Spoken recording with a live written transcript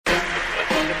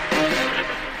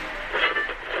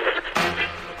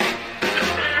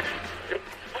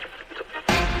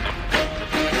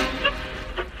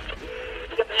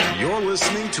You're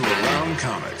listening to Around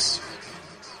Comics.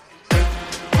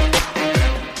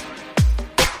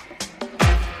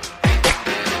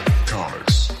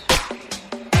 Comics.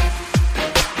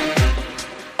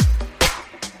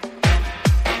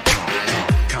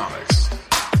 Comics.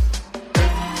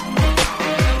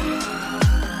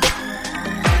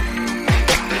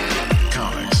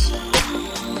 Comics.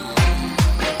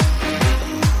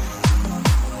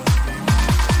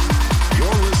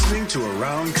 You're listening to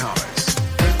Around Comics.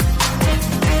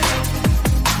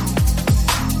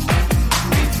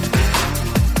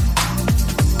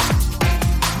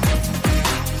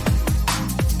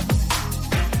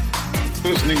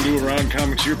 Listening to Around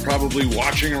Comics, you're probably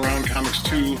watching Around Comics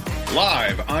 2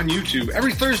 live on YouTube.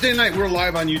 Every Thursday night, we're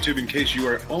live on YouTube in case you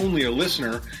are only a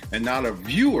listener and not a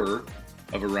viewer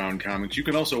of Around Comics. You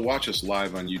can also watch us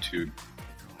live on YouTube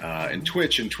and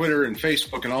Twitch and Twitter and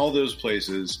Facebook and all those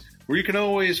places where you can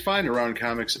always find Around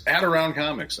Comics at Around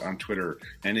Comics on Twitter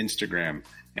and Instagram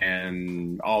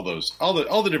and all the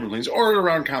different things, or at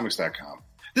AroundComics.com.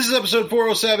 This is episode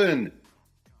 407,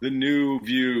 the new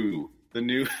view,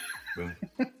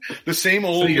 the same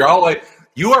old. So you're all like,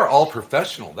 you are all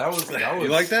professional. That was you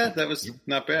like that? That was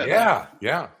not bad. Yeah,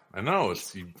 yeah. I know.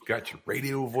 You've got your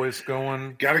radio voice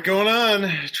going. Got it going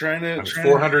on. Trying to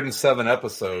 407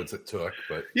 episodes it took,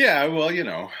 but yeah. Well, you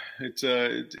know,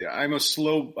 I'm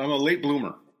a late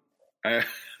bloomer. I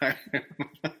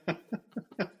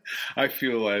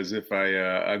feel as if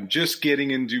I'm just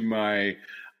getting into my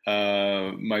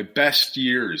best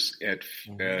years at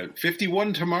 51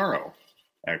 51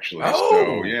 actually. Oh,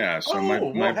 so yeah. So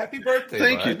well, happy birthday!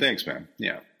 Thank you. Thanks, man.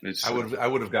 Yeah, I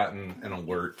would have gotten an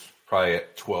alert probably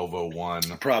at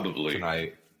 12:01 probably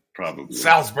tonight. Probably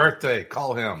Sal's birthday.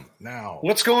 Call him now.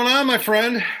 What's going on, my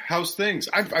friend? How's things?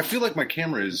 I feel like my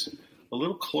camera is a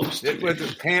little close to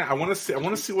me. I want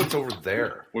to see what's over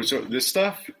there. So this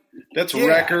stuff? That's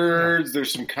records.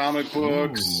 There's some comic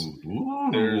books.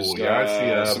 There's I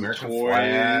see some American toys.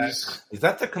 flag. Is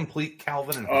that the complete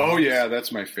Calvin and Hobbes? Oh yeah,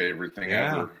 that's my favorite thing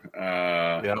ever.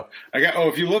 Yeah.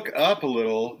 If you look up a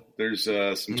little, there's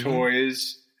some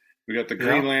toys. We got the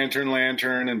Green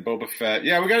Lantern and Boba Fett.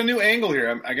 Yeah, we got a new angle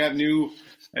here. I have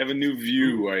a new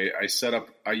view. I set up.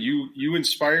 You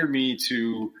inspired me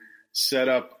to set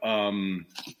up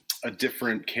a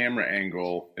different camera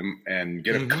angle and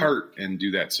get a cart and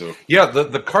do that. So yeah,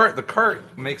 the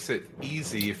cart makes it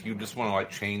easy if you just want to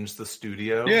like change the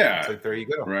studio. Yeah, it's like there you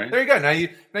go. Right there you go. Now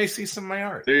you see some of my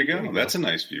art. There you go. That's a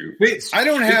nice view. Wait, I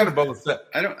don't have Boba Fett.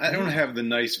 I don't have the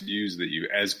nice views that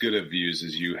as good of views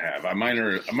as you have. My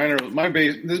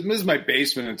base. This is my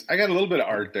basement. I got a little bit of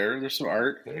art there. There's some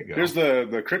art. There you go. There's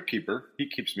the Crypt Keeper. He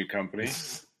keeps me company.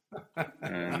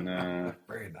 And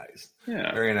very nice.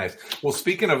 Yeah, very nice. Well,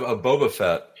 speaking of Boba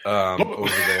Fett over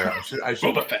there, I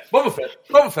should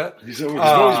Boba Fett. He's always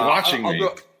watching me.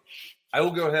 I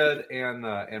will go ahead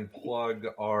and plug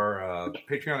our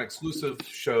Patreon exclusive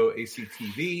show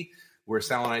ACTV, where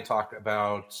Sal and I talk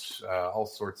about all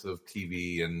sorts of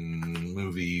TV and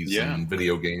movies and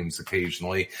video games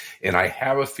occasionally. And I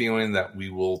have a feeling that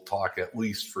we will talk at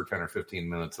least for 10 or 15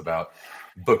 minutes about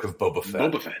Book of Boba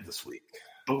Fett this week.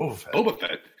 Boba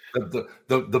Fett.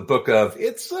 The book of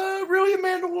it's really a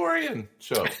Mandalorian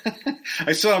show.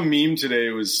 I saw a meme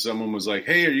today. Someone was like,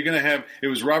 "Hey, are you gonna have?" It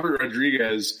was Robert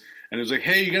Rodriguez, and it was like,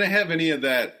 "Hey, are you gonna have any of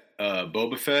that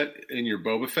Boba Fett in your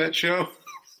Boba Fett show?"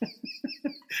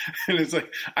 And it's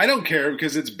like, I don't care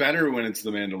because it's better when it's the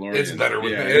Mandalorian. It's better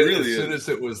with it really is. As soon as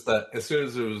it was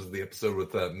the episode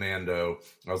with Mando,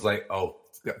 I was like, oh.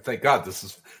 Thank God, this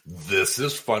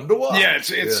is fun to watch. Yeah,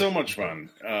 it's so much fun.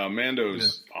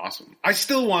 Mando's awesome. I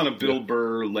still want a Bill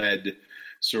Burr led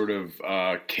sort of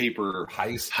caper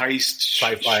heist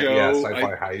sci-fi, show.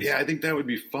 Sci-fi heist. Yeah, I think that would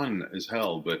be fun as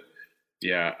hell. But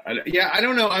I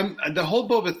don't know. The whole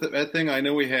Boba Fett thing. I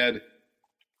know we had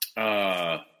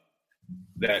that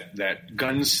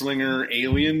gunslinger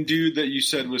alien dude that you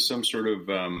said was some sort of.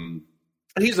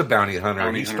 He's a bounty hunter.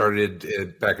 He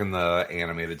started back in the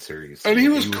animated series. And he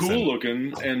was cool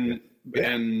looking, and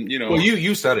you know. Well,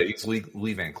 you said it. He's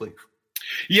Lee Van Cleef.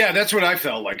 Yeah, that's what I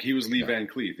felt like. He was Lee Van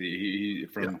Cleef. He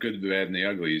from Good, the Bad, and the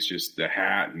Ugly. It's just the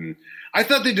hat, and I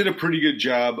thought they did a pretty good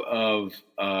job of,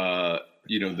 the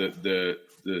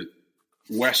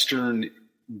Western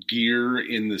gear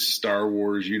in the Star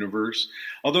Wars universe.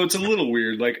 Although it's a little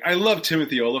weird. Like, I love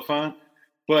Timothy Olyphant,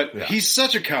 but he's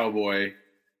such a cowboy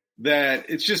that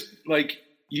it's just like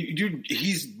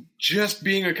he's just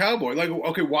being a cowboy. Like,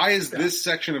 okay, why is this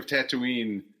section of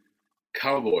Tatooine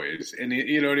cowboys, and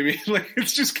you know what I mean. Like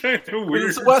it's just kind of weird.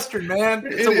 It's a Western, man.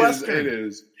 It's a Western. It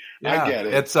is. Yeah. I get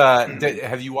it. It's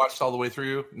have you watched all the way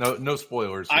through? No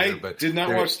spoilers here, I did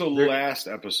not watch the last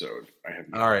episode. I have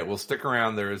not. All right, well, stick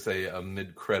around. There is a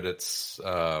mid credits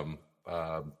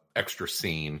extra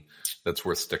scene that's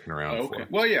worth sticking around for.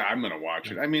 Well, yeah, I'm gonna watch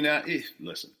it. I mean,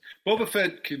 listen, Boba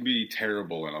Fett could be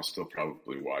terrible, and I'll still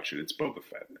probably watch it. It's Boba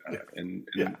Fett, and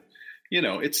you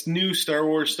know, it's new Star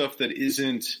Wars stuff that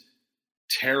isn't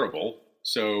terrible.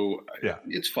 So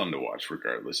it's fun to watch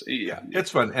regardless.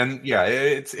 It's fun. And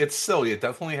it's silly. It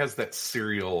definitely has that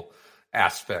serial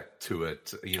aspect to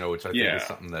it, you know, which I think is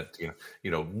something that, you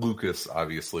know, Lucas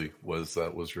obviously was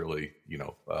really,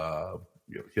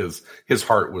 his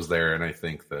heart was there. And I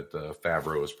think that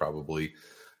Favreau has probably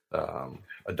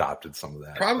adopted some of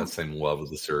that same love of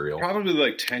the serial. Probably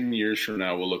like 10 years from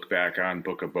now, we'll look back on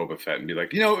Book of Boba Fett and be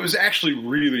like, you know, it was actually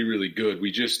really, really good.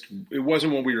 It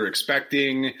wasn't what we were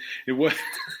expecting. It was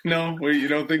no, you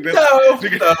don't think that? No,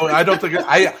 I don't think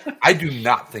I do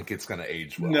not think it's going to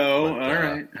age well. No, but, all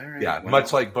right. Yeah, well,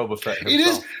 much like Boba Fett himself. It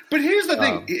is, but here's the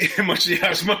thing. much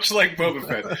like Boba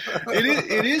Fett.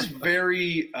 It is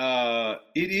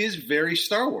very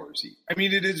Star Warsy. I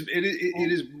mean, it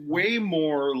is way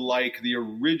more like the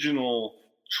original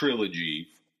trilogy,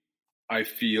 I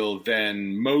feel,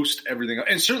 than most everything else.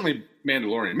 And certainly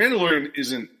Mandalorian.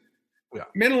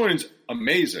 Mandalorian's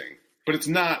amazing, but it's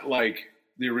not like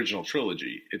the original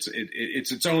trilogy. It's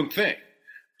its own thing.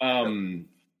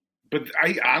 But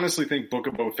I honestly think Book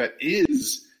of Boba Fett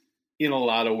is, in a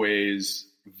lot of ways,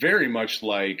 very much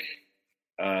like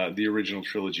the original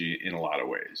trilogy in a lot of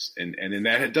ways, and in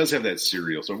that it does have that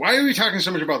serial. So why are we talking so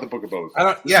much about the Book of Boba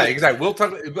Fett? Exactly. We'll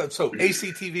talk. So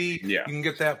ACTV, you can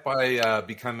get that by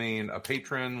becoming a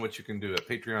patron, which you can do at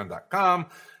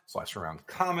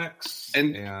patreon.com/aroundcomics.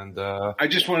 And I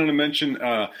just wanted to mention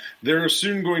there is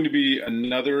soon going to be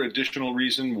another additional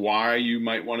reason why you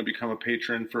might want to become a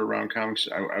patron for Around Comics.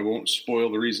 I won't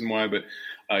spoil the reason why, but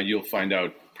you'll find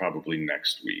out probably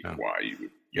next week why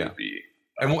you would be.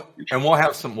 And we'll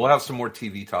have some more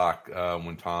TV talk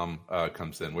when Tom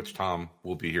comes in, which Tom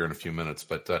will be here in a few minutes.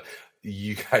 But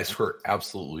you guys were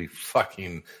absolutely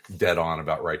fucking dead on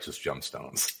about Righteous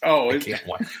Gemstones. Oh, I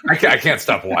can't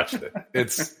stop watching it.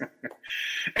 It's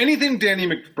anything Danny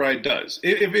McBride does.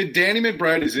 If Danny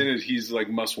McBride is in it, he's like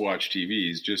must watch TV.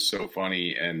 He's just so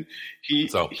funny, and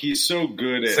he's so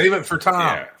good at. Save it for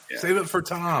Tom. Yeah. Save it for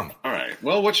Tom. All right.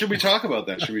 Well, what should we talk about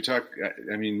then? Should we talk?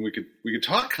 I mean, we could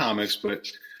talk comics, but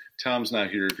Tom's not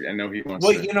here. I know he wants.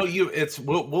 Well,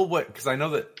 we'll because I know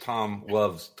that Tom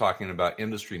loves talking about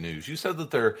industry news. You said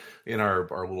that there in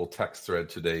our little text thread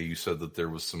today. You said that there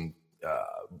was some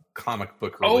comic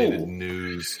book related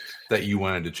news that you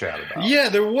wanted to chat about. Yeah,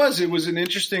 there was. It was an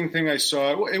interesting thing I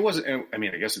saw. It wasn't. I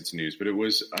mean, I guess it's news, but it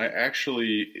was. I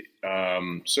actually.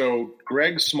 So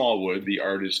Greg Smallwood, the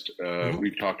artist,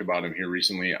 we've talked about him here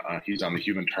recently. He's on the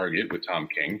Human Target with Tom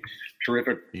King.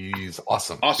 Terrific. He's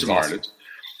awesome. Awesome artist.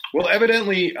 Well,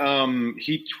 evidently,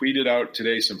 he tweeted out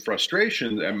today some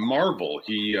frustration at Marvel.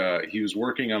 He was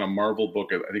working on a Marvel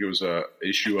book. I think it was a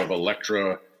issue of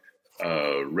Elektra,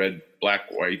 red,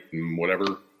 black, white, and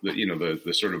whatever.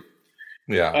 The sort of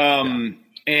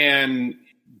and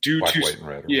due black, to white, and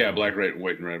red, black,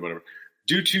 white, and red, whatever.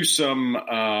 Due to some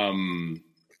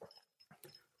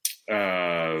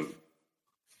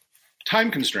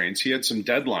time constraints, he had some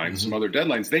deadlines, some other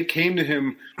deadlines. They came to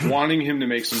him wanting him to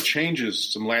make some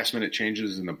changes, some last minute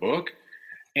changes in the book,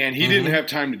 and he didn't have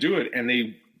time to do it. And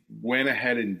they went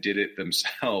ahead and did it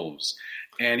themselves.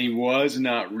 And he was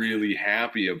not really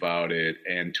happy about it.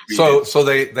 And tweeted. So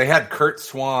they had Kurt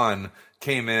Swan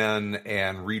came in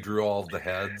and redrew all of the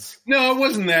heads. No, it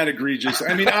wasn't that egregious.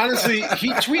 I mean, honestly,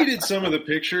 he tweeted some of the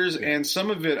pictures, and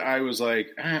some of it I was like,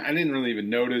 I didn't really even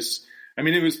notice. I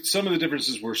mean, it was some of the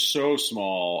differences were so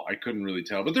small I couldn't really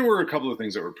tell, but there were a couple of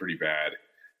things that were pretty bad.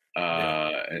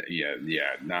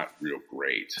 Not real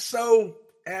great. So,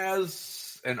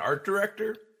 as an art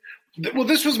director, well,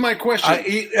 this was my question.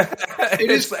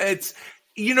 It's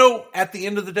at the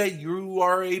end of the day, you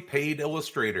are a paid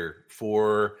illustrator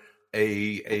for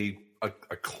a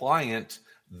client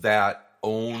that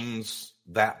owns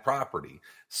that property.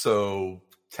 So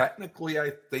technically,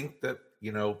 I think that,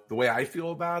 the way I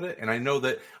feel about it, and I know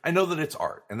that it's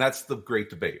art, and that's the great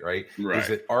debate, right? Is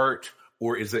it art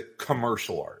or is it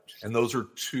commercial art? And those are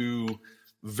two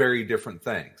very different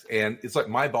things. And it's like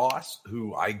my boss,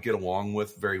 who I get along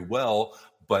with very well,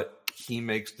 but he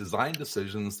makes design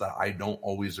decisions that I don't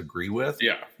always agree with.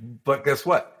 Yeah. But guess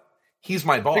what? He's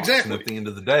my boss. Exactly. And at the end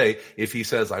of the day, if he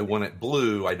says I want it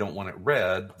blue, I don't want it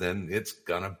red, then it's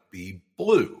gonna be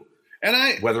blue.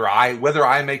 And whether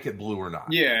I make it blue or not.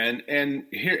 Yeah, and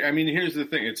here, I mean, here's the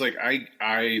thing. It's like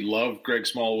I love Greg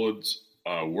Smallwood's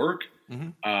work. Mm-hmm.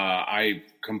 I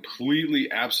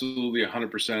completely, absolutely,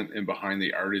 100% am behind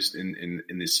the artist in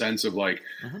the sense of like,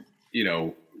 Mm-hmm. you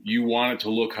know, you want it to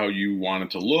look how you want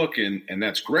it to look, and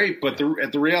that's great. But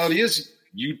the reality is,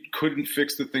 you couldn't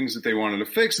fix the things that they wanted to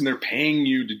fix, and they're paying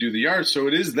you to do the art, so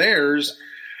it is theirs.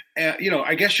 You know,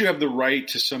 I guess you have the right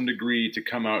to some degree to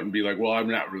come out and be like, well, I'm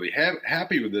not really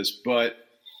happy with this. But,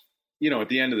 you know, at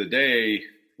the end of the day,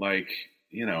 like,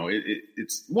 you know,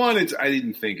 I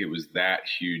didn't think it was that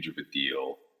huge of a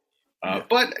deal.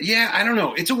 But yeah, I don't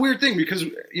know. It's a weird thing because,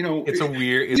 you know, it's a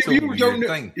weird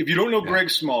thing. If you don't know Greg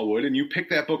Smallwood and you pick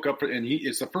that book up and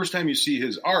it's the first time you see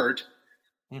his art,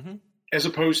 mm-hmm. as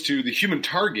opposed to The Human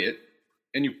Target,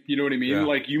 and you know what I mean? Yeah.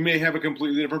 Like, you may have a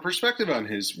completely different perspective on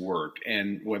his work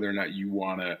and whether or not you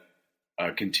want to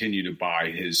continue to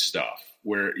buy his stuff.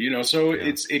 Where, you know, so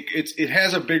it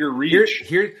has a bigger reach.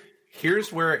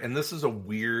 Here's where, and this is a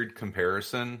weird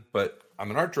comparison, but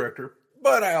I'm an art director,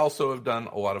 but I also have done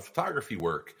a lot of photography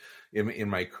work in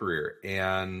my career,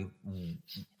 and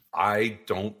I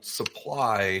don't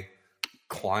supply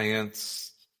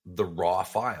clients the raw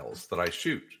files that I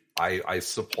shoot. I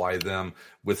supply them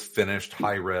with finished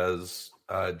high-res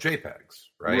JPEGs,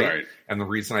 right? And the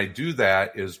reason I do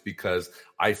that is because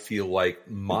I feel like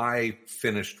my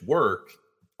finished work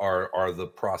are the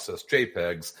processed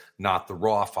JPEGs, not the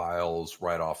raw files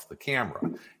right off the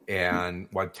camera. And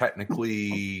while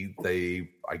technically they,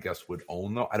 I guess, would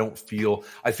own them,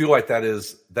 I feel like that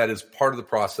is part of the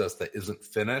process that isn't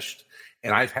finished.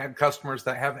 And I've had customers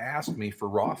that have asked me for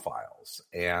raw files,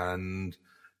 and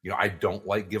you know, I don't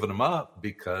like giving them up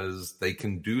because they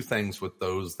can do things with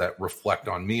those that reflect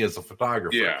on me as a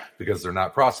photographer because they're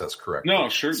not processed correctly. No,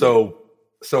 sure. So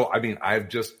I mean, I've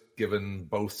just given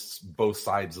both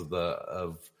sides of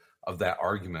that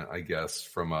argument, I guess,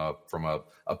 from a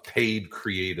paid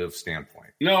creative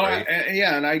standpoint. No, right?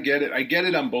 And I get it. I get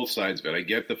it on both sides of it. I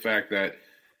get the fact that,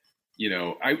 you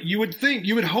know, you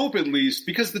would hope at least,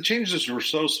 because the changes were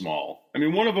so small. I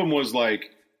mean, one of them was like,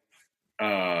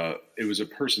 it was a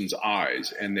person's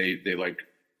eyes, and they like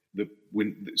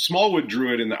when Smallwood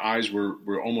drew it, and the eyes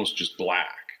were almost just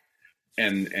black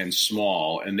and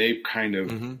small, and they kind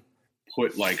of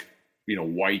put like, you know,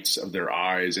 whites of their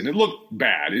eyes, and it looked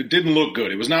bad. It didn't look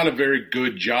good. It was not a very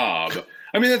good job.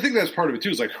 I mean, I think that's part of it too.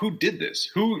 It's like, who did this?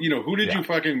 Who did you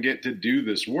fucking get to do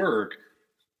this work?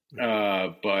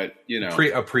 But you know,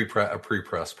 a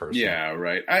pre-press person. Yeah,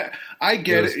 right. I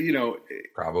get it. You know,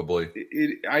 probably.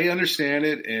 I understand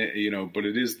it. You know, but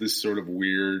it is this sort of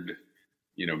weird,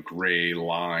 you know, gray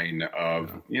line of,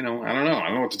 you know, I don't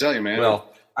know what to tell you, man. Well,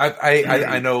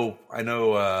 I know.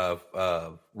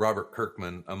 Robert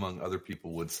Kirkman, among other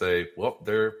people, would say, "Well,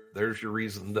 there's your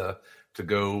reason to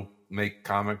go make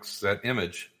comics at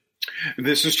Image."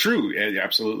 This is true.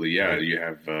 Absolutely. Yeah. You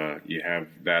have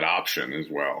that option as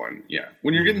well. And yeah,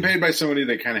 when you're getting paid by somebody,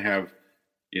 they kind of have,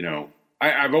 you know,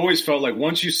 I've always felt like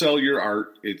once you sell your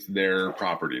art, it's their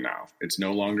property now. It's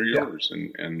no longer yours.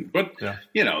 But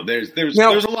you know, there's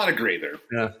a lot of gray there.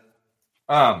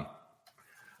 Yeah.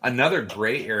 Another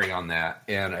gray area on that,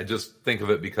 and I just think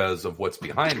of it because of what's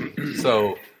behind me.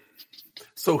 So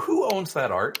who owns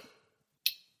that art?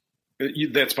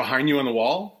 That's behind you on the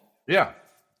wall? Yeah.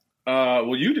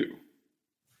 Well, you do.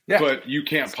 Yeah. But you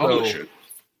can't publish it.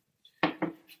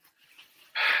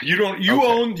 You don't.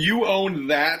 You own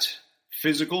that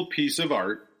physical piece of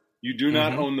art. You do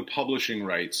not own the publishing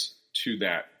rights to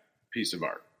that piece of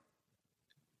art.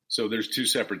 So there's two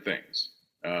separate things.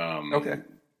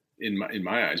 In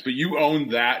my eyes, but you own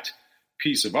that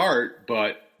piece of art.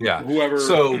 But whoever.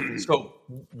 So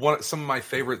some of my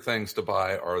favorite things to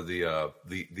buy are the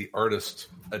artist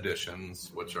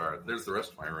editions, which are, there's the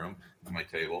rest of my room and my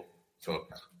table. So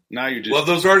now you just love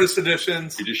those artist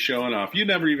editions. You're just showing off. You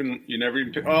never even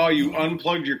oh, you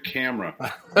unplugged your camera.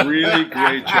 Really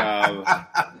great job.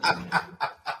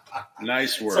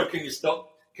 Nice work. So can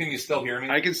you still hear me?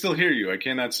 I can still hear you. I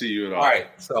cannot see you at all. All right,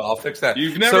 so I'll fix that.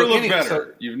 You've never looked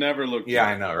better. You've never looked better.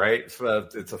 I know, right?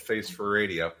 It's a face for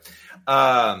radio.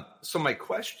 So my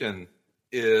question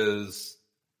is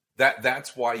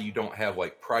that's why you don't have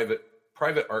like private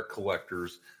art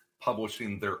collectors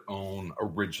publishing their own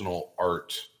original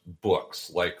art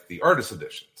books, like the artist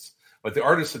editions. But the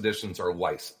artist editions are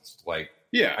licensed. Like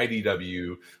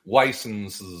IDW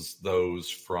licenses those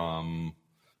from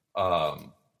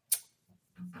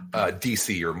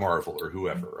DC or Marvel or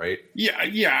whoever, right? Yeah.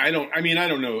 I don't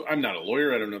know. I'm not a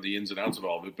lawyer. I don't know the ins and outs of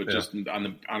all of it, but just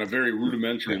on a very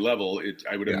rudimentary level,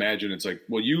 I would imagine it's like,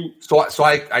 well, So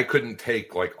I couldn't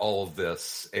take like all of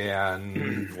this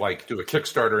and like do a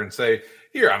Kickstarter and say,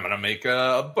 here, I'm going to make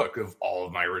a book of all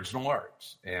of my original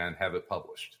arts and have it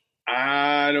published.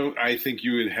 I think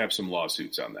you would have some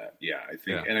lawsuits on that. Yeah, I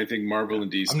think Marvel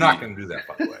and DC. I'm not going to do that,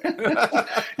 by the way.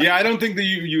 Yeah, I don't think that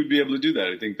you would be able to do that.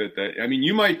 I think that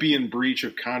you might be in breach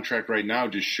of contract right now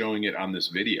just showing it on this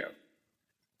video.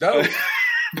 No,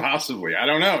 possibly. I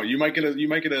don't know. You might get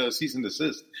a cease and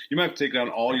desist. You might have to take down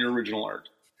all your original art.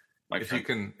 If you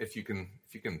can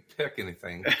pick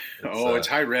anything. It's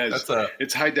high res.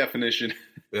 It's high definition.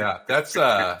 Yeah, that's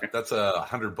a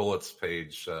 100 Bullets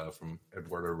page from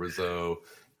Eduardo Rizzo,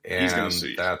 and he's gonna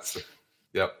sue you. That's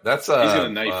he's gonna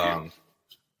knife you.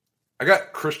 I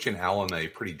got Christian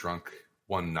Alame pretty drunk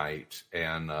one night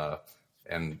and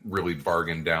really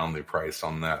bargained down the price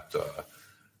on that.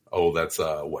 That's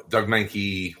Doug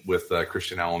Mankey with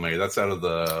Christian Alame. That's out of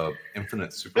the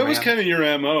Infinite Superman. That was kind of your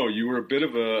MO. You were a bit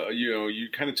of you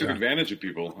kind of took advantage of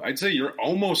people. I'd say you're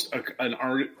almost an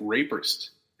art rapist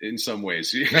in some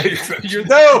ways. You're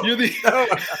the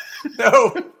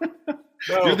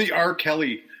R.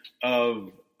 Kelly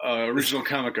of original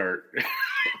comic art.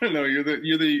 No, you're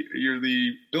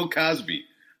the Bill Cosby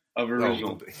of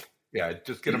original. Yeah,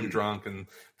 just get them drunk and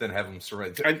then have them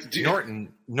surrender. Norton,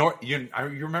 you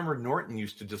remember Norton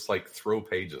used to just like throw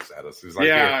pages at us. He was like,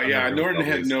 Norton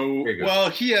had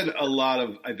he had a lot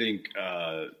of, I think,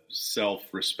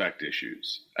 self-respect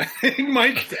issues. I think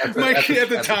Mike at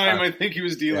the time, I think he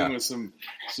was dealing with some.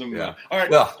 Yeah. All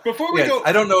right. Well, before we go,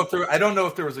 I don't know if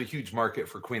there was a huge market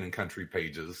for Queen and Country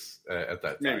pages at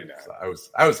that time. Maybe not. So I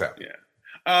was happy. Yeah.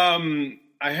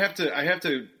 I have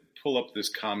to pull up this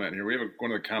comment here. We have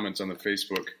one of the comments on the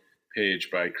Facebook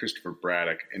page by Christopher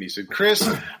Braddock, and he said, Chris,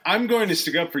 I'm going to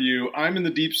stick up for you. I'm in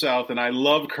the Deep South, and I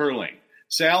love curling.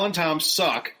 Sal and Tom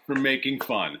suck for making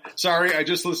fun. Sorry, I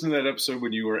just listened to that episode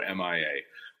when you were MIA.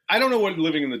 I don't know what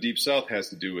living in the Deep South has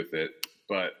to do with it,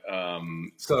 but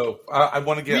so I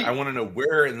want to know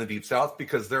where in the Deep South,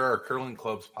 because there are curling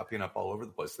clubs popping up all over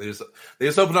the place. They just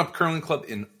opened up a curling club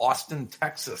in Austin,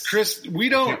 Texas. Chris,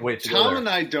 Tom and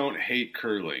I don't hate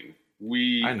curling.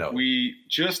 We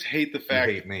just hate the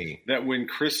fact that when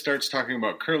Chris starts talking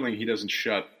about curling, he doesn't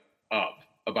shut up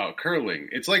about curling.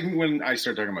 It's like when I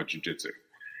start talking about jiu-jitsu.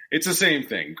 It's the same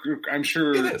thing. I'm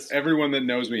sure everyone that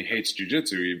knows me hates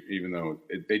jiu-jitsu, even though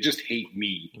they just hate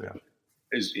me. Yeah.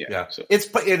 So.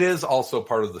 It is also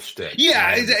part of the shtick.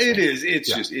 Yeah, it is.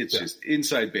 It's just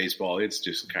inside baseball. It's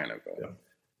just kind of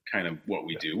what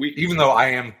we do. Even though I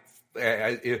am,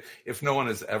 if no one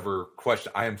has ever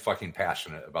questioned, I am fucking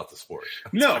passionate about the sport.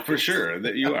 No, for sure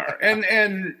that you are. And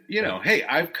hey,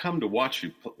 I've come to watch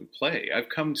you play. I've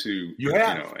come to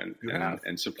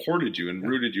and supported you and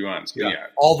rooted you on. So,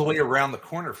 all the way around the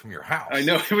corner from your house. I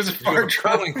know it was a far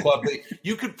curling club.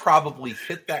 You could probably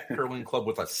hit that curling club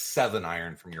with a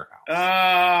 7-iron from your house.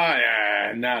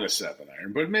 Not a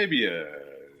 7-iron, but maybe a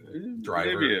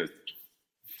driver. Maybe a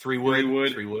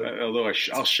 3-wood. Although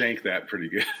I'll shank that pretty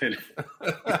good.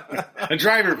 A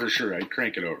driver for sure. I'd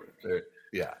crank it over.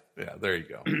 Yeah. There you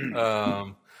go.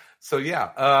 I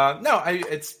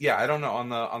don't know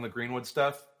on the Greenwood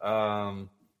stuff. I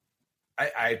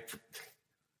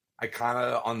kind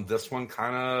of on this one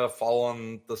kind of fall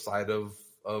on the side of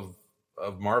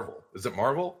Marvel. Is it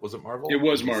Marvel? Was it Marvel? It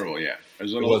was Marvel. Yeah, it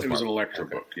was an Electra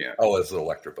book. Yeah. Oh, it's an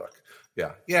Electra book.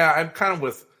 Yeah. I'm kind of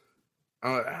with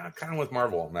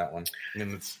Marvel on that one. I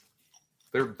mean,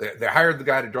 they hired the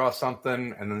guy to draw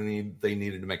something, and then they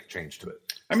needed to make a change to it.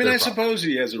 I mean, I suppose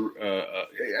he has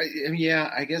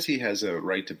I guess he has a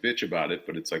right to bitch about it,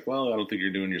 but it's like, well, I don't think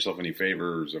you're doing yourself any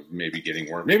favors of maybe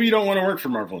getting work. Maybe you don't want to work for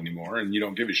Marvel anymore, and you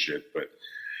don't give a shit. But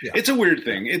it's a weird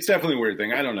thing. It's definitely a weird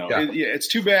thing. I don't know. Yeah. It's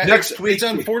too bad. It's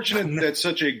unfortunate that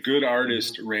such a good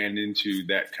artist ran into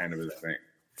that kind of a thing.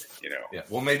 Yeah.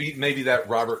 Well, maybe that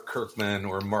Robert Kirkman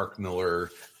or Mark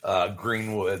Miller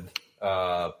Greenwood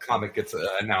comic gets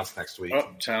announced next week. Oh,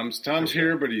 Tom's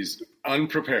here, but he's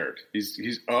unprepared.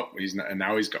 He's not, and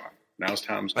now he's gone. Now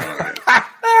Tom's gone.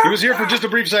 He was here for just a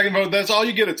brief second, but that's all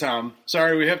you get at Tom.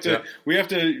 Sorry, we have to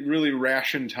really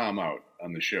ration Tom out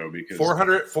on the show because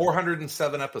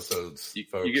 407 episodes.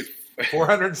 Folks. You get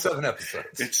 407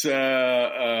 episodes. It's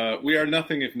we are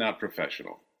nothing if not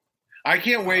professional. I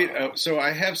can't wait. So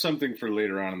I have something for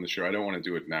later on in the show. I don't want to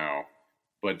do it now,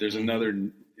 but there's another.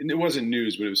 And it wasn't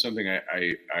news, but it was something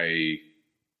I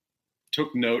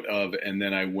took note of, and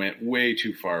then I went way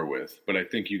too far with. But I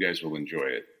think you guys will enjoy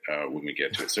it. when we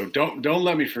get to it. So don't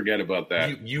let me forget about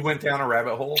that. You went down a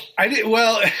rabbit hole? I did.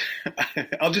 Well,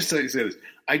 I'll just say this.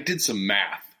 I did some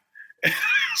math.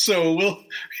 So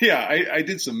I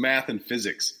did some math and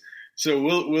physics. So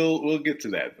we'll get to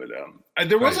that. But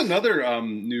there was another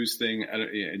news thing,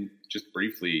 and just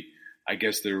briefly, I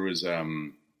guess there was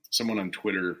someone on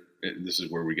Twitter. This is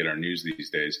where we get our news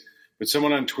these days. But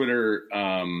someone on Twitter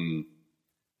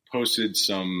posted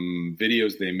some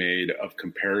videos they made of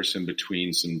comparison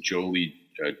between some Jolee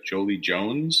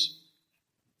Jones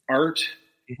art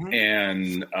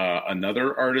and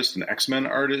another artist, an X-Men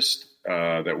artist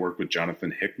that worked with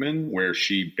Jonathan Hickman, where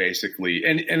she basically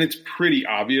and it's pretty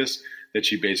obvious that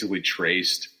she basically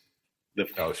traced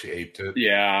she aped it.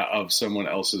 Yeah, of someone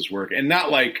else's work, and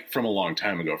not like from a long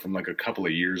time ago, from like a couple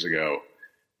of years ago.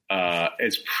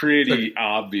 It's pretty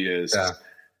obvious. Yeah.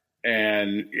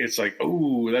 And it's like,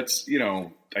 oh, that's,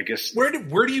 I guess. Where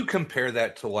do you compare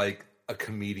that to like a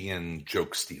comedian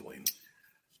joke stealing?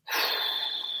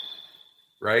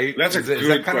 Right? That's a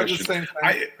good kind question. Of the same thing?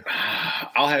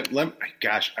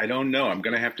 I don't know. I'm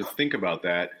going to have to think about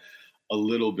that a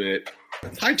little bit.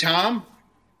 Hi, Tom.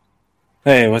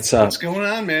 Hey, what's up? What's going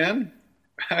on, man?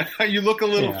 You look a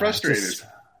little frustrated.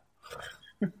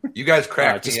 You guys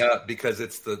cracked me up because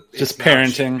it's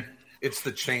parenting. It's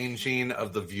the changing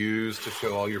of the views to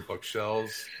show all your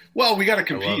bookshelves. Well, we got to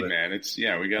compete, man.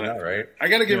 We got to. Right? I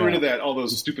got to get rid of all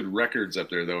those stupid records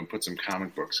up there, though, and put some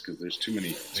comic books because there's too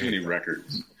many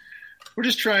records. We're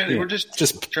just trying. We're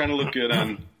just trying to look good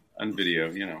on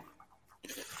video.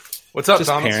 What's up, just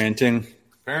Thomas? Parenting.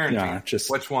 Yeah,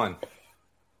 which one?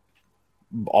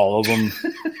 All of them,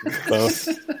 both.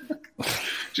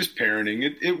 Just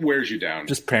parenting. It wears you down.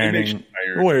 Just parenting.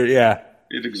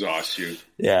 It exhausts you.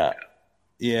 Yeah,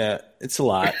 it's a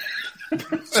lot. You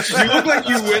look like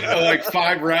you went like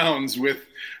 5 rounds with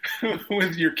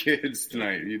your kids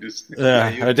tonight.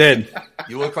 I did.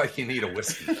 You look like you need a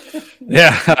whiskey.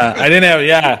 Yeah, I didn't have.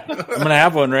 Yeah, I'm gonna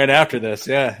have one right after this.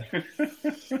 Yeah.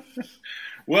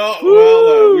 Well,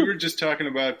 we were just talking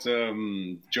about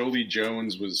Jolee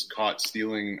Jones was caught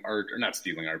stealing art, or not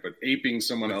stealing art, but aping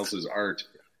someone else's art.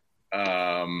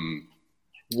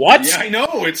 What? Yeah, I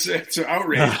know. It's an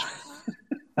outrage.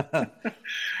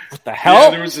 What the hell? Yeah,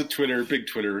 there was a big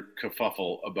Twitter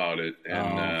kerfuffle about it, and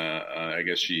I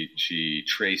guess she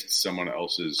traced someone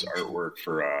else's artwork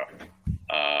for I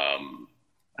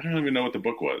don't even know what the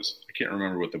book was. I can't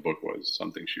remember what the book was.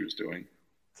 Something she was doing.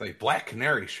 It's like Black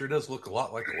Canary sure does look a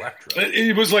lot like Electra.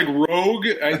 It was like Rogue,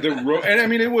 and I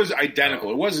mean it was identical.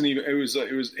 It wasn't even. It was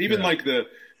even like the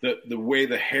way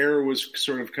the hair was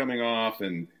sort of coming off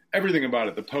and everything about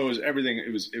it, the pose, everything.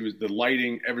 It was the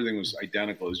lighting, everything was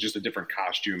identical. It was just a different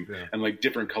costume and like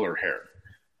different color hair.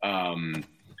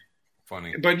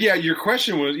 Funny, but yeah, your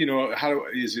question was, how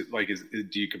is it like?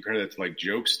 Do you compare that to like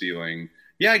joke stealing?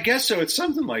 Yeah, I guess so. It's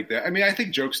something like that. I mean, I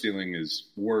think joke stealing is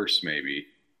worse, maybe.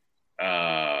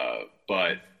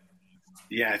 But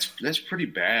yeah, that's pretty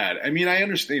bad. I mean, I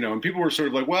understand, and people were sort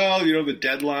of like, well, the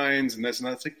deadlines and this and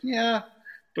that. It's like, yeah,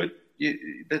 but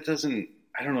that doesn't,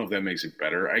 I don't know if that makes it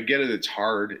better. I get it. It's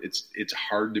hard. It's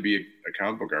hard to be a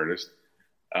comic book artist.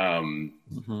 And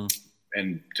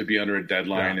to be under a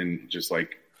deadline and just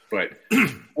like, but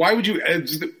why would you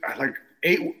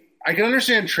I can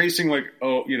understand tracing like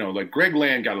Greg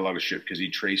Land got a lot of shit because he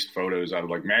traced photos out of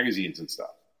like magazines and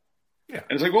stuff. Yeah.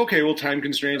 And it's like, okay, well, time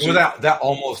constraints. Well, that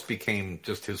almost became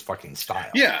just his fucking style.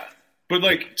 Yeah. But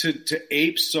like to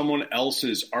ape someone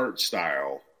else's art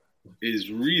style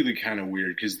is really kind of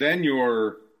weird because then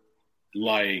you're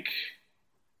like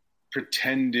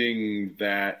pretending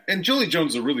that, and Jolee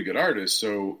Jones is a really good artist.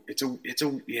 So it's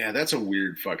that's a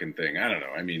weird fucking thing. I don't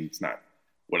know. I mean, it's not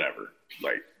whatever.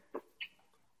 Like,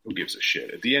 who gives a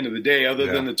shit at the end of the day, other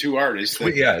than the two artists?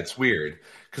 It's weird.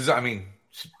 Cause I mean,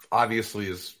 obviously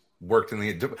is worked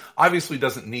in obviously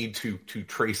doesn't need to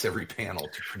trace every panel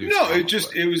to produce. No,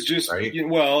 it was just right?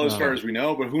 As far as we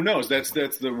know, but who knows? That's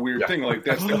the weird thing. Like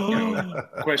that's the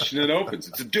question that opens.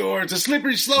 It's a door. It's a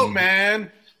slippery slope,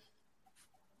 man.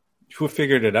 Who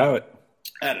figured it out?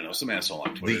 I don't know. Some asshole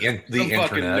on Twitter. The internet.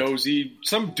 Fucking nosy.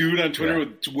 Some dude on Twitter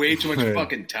with way too much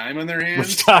fucking time on their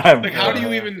hands. Like, how do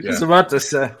you even? I was about to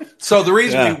say. So the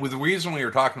reason we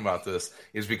were talking about this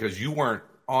is because you weren't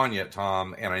on yet,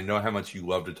 Tom, and I know how much you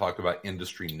love to talk about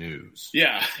industry news.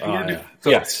 Yeah.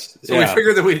 So we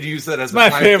figured that we'd use that as my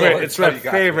favorite. It's my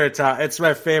favorite topic. It's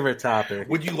my favorite topic.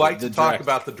 Would you like to talk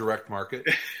about the direct market?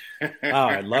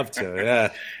 I'd love to.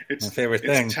 Yeah, it's my favorite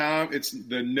thing. It's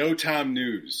the No Tom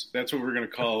News. That's what we're going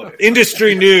to call it.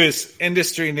 Industry news.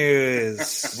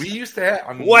 We used to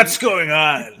have. What's going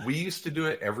on? We used to do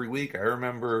it every week. I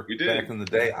remember back in the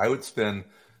day, I would spend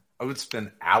I would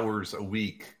spend hours a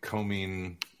week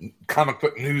combing comic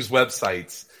book news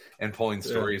websites and pulling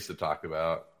stories to talk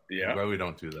about. Yeah. Why we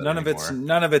don't do that None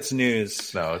anymore. of it's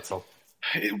news. No, it's all...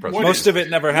 Most of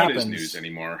it never happens. What is news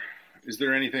anymore? Is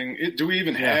there anything? Do we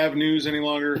even have news any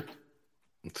longer?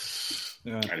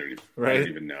 Yeah. I don't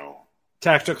even know.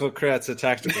 Tactical Chris, a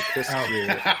tactical Chris.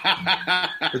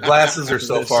 The glasses are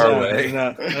so far away.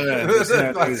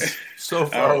 So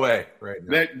far away right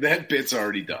now. That bit's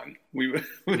already done. We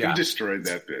destroyed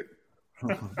that bit.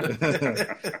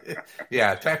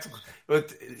 Yeah,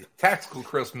 tactical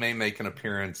Chris may make an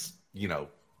appearance,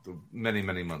 many,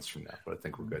 many months from now, but I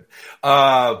think we're good.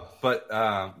 But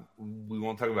we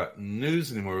won't talk about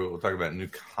news anymore. We'll talk about new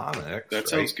comics. That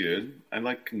sounds good. I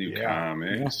like new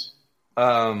comics.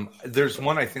 Yeah. There's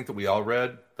one I think that we all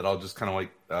read that I'll just kind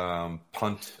of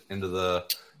punt into the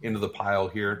pile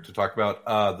here to talk about.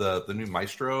 The new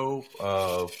Maestro.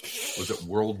 Was it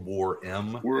World War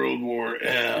M? World War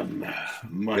M.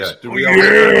 Maestro. Yeah.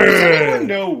 Does anyone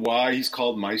know why he's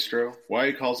called Maestro? Why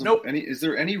he calls him? Nope. Is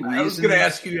there any reason? I was going to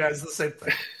ask you guys the same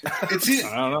thing. I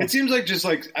don't know. It seems like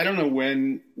I don't know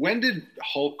when did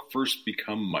Hulk first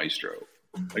become Maestro?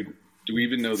 Like, do we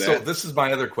even know that? So this is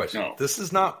my other question. No. This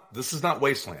is not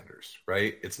Wastelanders,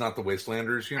 right? It's not the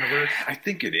Wastelanders universe. I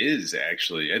think it is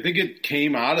actually. I think it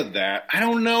came out of that. I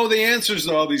don't know the answers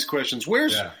to all these questions.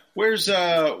 Where's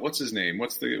what's his name?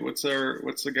 What's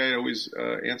the guy who always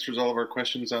answers all of our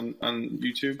questions on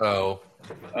YouTube? Oh.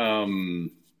 I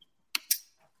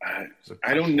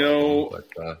don't know.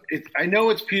 I know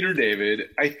it's Peter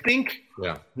David. I think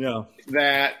that we'll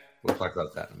talk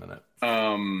about that in a minute.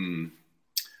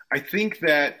 I think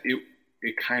that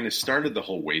it kind of started the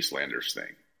whole Wastelanders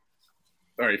thing.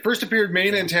 All right, first appeared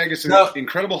main antagonist in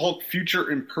Incredible Hulk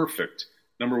Future Imperfect,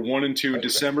 number 1 and 2,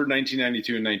 December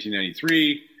 1992 and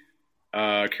 1993.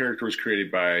 Character was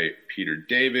created by Peter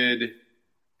David.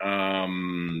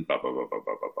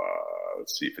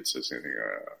 Let's see if it says anything.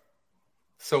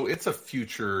 So it's a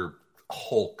future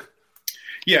Hulk.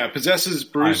 Yeah, possesses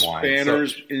Bruce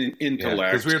Banner's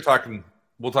intellect. Because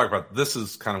we'll talk about this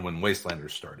is kind of when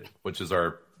Wastelanders started, which is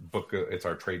our book. It's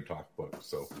our trade talk book.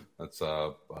 So that's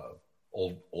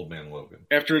Old Man Logan.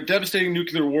 After a devastating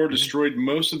nuclear war destroyed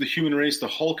most of the human race, the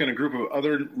Hulk and a group of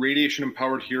other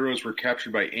radiation-empowered heroes were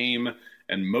captured by AIM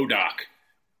and MODOK,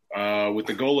 with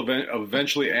the goal of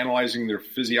eventually analyzing their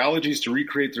physiologies to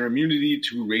recreate their immunity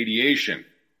to radiation.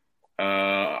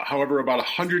 However, about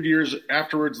 100 years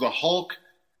afterwards, the Hulk,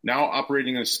 now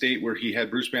operating in a state where he had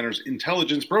Bruce Banner's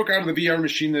intelligence, broke out of the VR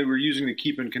machine they were using to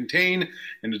keep and contain,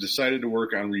 and decided to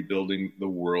work on rebuilding the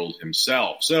world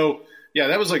himself. So, yeah,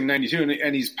 that was like 92,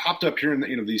 and he's popped up here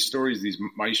in these stories, these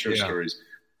Maestro stories.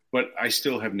 But I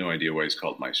still have no idea why he's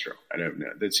called Maestro. I don't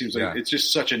know. That seems like it's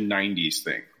just such a 90s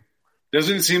thing.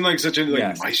 Doesn't it seem like such a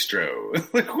Maestro?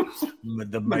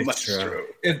 The Maestro.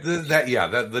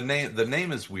 The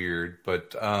name is weird,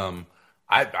 but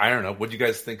I don't know. What do you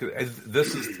guys think?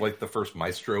 This is like the first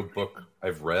Maestro book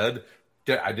I've read.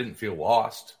 I didn't feel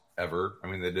lost ever. I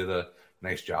mean, they did a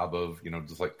nice job of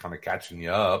just like kind of catching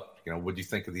you up. What do you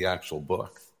think of the actual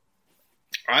book?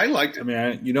 I liked it. I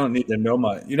mean, you don't need to know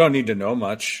much. You don't need to know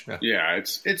much. Yeah,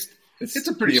 it's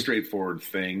a pretty straightforward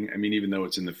thing. I mean, even though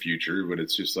it's in the future, but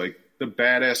it's just like the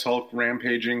badass Hulk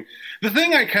rampaging. The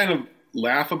thing I kind of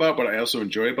laugh about, but I also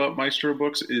enjoy about Maestro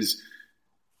books is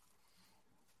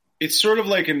it's sort of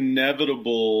like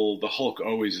inevitable. The Hulk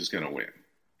always is going to win.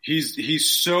 He's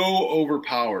so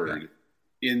overpowered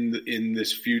in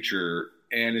this future,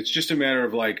 and it's just a matter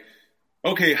of like,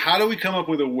 okay, how do we come up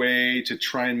with a way to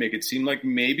try and make it seem like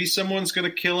maybe someone's going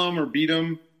to kill him or beat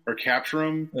him or capture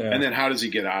him, and then how does he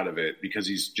get out of it because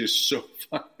he's just so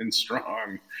fucking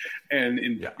strong, and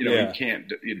he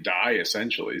can't die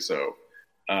essentially. So,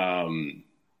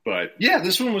 but yeah,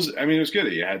 this one was. I mean, it was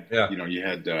good. You had you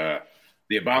had the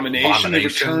Abomination, the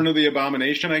Return of the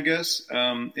Abomination, I guess,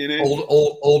 in it.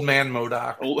 Old man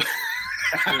MODOK. Old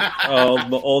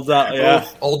Doc. Yeah,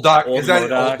 old Doc. Old Is that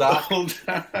MODOK. Old Doc? Old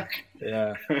Doc.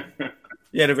 Yeah.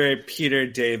 You had a very Peter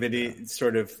David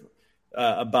sort of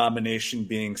Abomination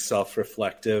being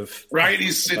self-reflective. Right,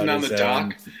 he's sitting on the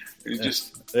dock. He's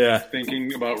just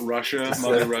thinking about Russia,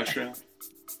 Mother Russia.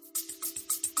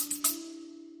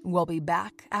 We'll be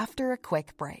back after a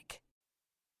quick break.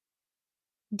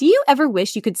 Do you ever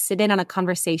wish you could sit in on a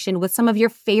conversation with some of your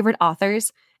favorite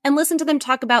authors and listen to them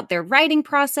talk about their writing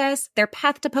process, their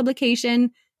path to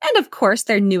publication, and of course,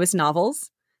 their newest novels?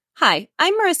 Hi,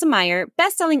 I'm Marissa Meyer,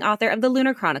 best-selling author of The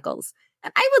Lunar Chronicles,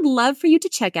 and I would love for you to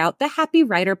check out the Happy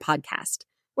Writer podcast,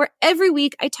 where every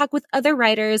week I talk with other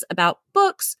writers about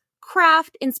books,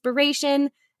 craft, inspiration,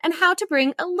 and how to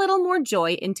bring a little more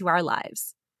joy into our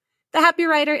lives. The Happy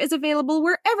Writer is available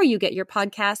wherever you get your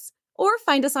podcasts, or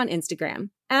find us on Instagram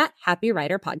at Happy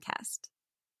Writer Podcast.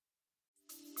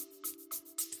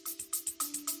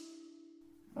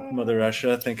 Mother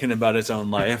Russia thinking about his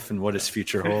own life and what his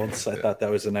future holds. I thought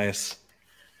that was a nice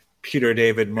Peter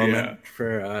David moment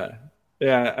for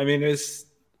I mean it's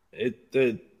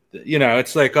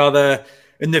like all the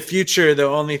in the future the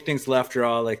only things left are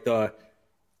all like the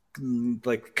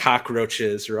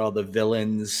cockroaches or all the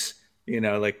villains,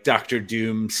 like Doctor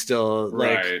Doom still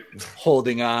like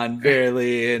holding on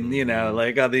barely, and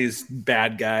like all these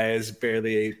bad guys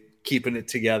barely keeping it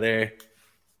together.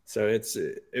 So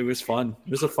it was fun.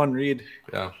 It was a fun read.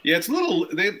 Yeah, it's a little.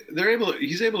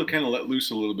 He's able to kind of let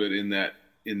loose a little bit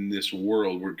in this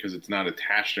world because it's not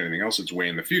attached to anything else. It's way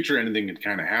in the future. Anything can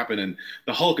kind of happen, and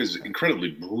the Hulk is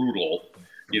incredibly brutal.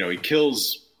 He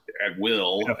kills at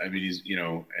will. I mean, he's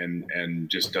and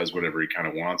just does whatever he kind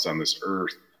of wants on this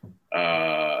earth.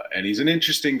 And he's an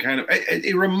interesting kind of.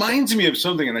 It reminds me of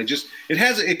something, and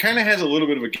it kind of has a little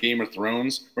bit of a Game of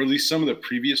Thrones, or at least some of the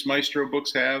previous Maestro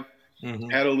books have.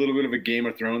 Had a little bit of a Game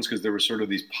of Thrones because there were sort of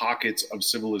these pockets of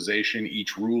civilization,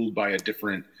 each ruled by a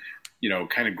different,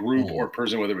 kind of group or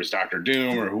person, whether it was Doctor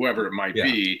Doom or whoever it might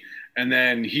be. And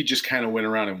then he just kind of went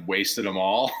around and wasted them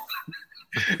all.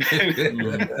 He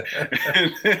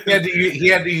had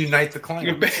to unite the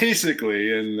clan,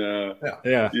 basically. And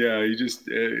he just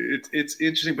it's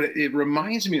interesting, but it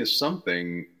reminds me of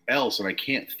something else, and I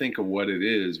can't think of what it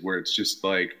is. Where it's just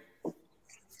like.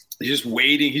 He's just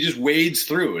waiting. He just wades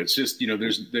through. It's just,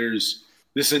 there's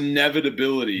this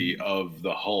inevitability of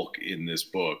the Hulk in this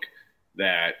book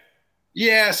that,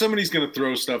 somebody's going to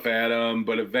throw stuff at him,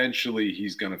 but eventually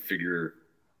he's going to figure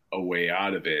a way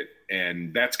out of it.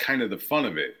 And that's kind of the fun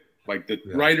of it. Like the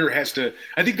writer has to,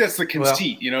 I think that's the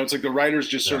conceit, it's like the writer's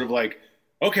just sort of like,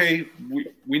 okay,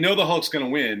 we know the Hulk's going to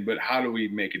win, but how do we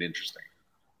make it interesting?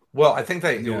 Well, I think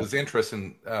that it was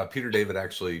interesting. Peter David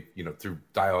actually, through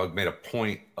dialogue, made a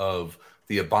point of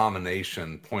the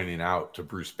Abomination pointing out to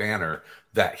Bruce Banner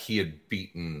that he had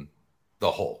beaten the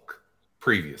Hulk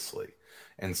previously.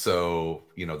 And so,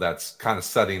 that's kind of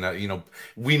setting up,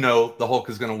 we know the Hulk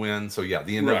is going to win. So,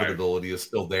 the inevitability is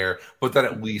still there. But that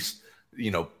at least,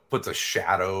 puts a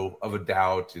shadow of a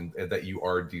doubt in that you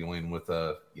are dealing with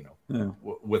a,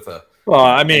 with a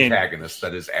antagonist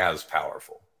that is as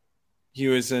powerful. He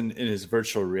was in his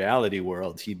virtual reality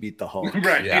world. He beat the Hulk.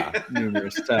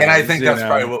 Numerous times. And I think that's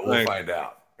probably what we'll find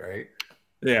out, right?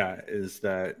 Yeah, is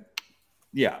that,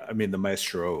 I mean, the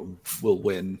Maestro will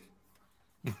win.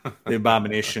 The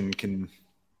Abomination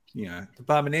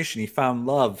he found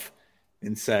love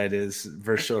inside his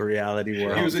virtual reality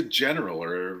world. He was a general,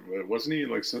 or wasn't he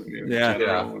like something?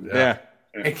 Yeah.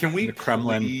 And can we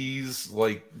Kremlin please,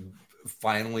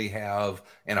 finally have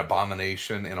an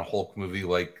Abomination in a Hulk movie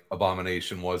like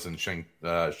Abomination was in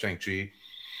Shang-Chi?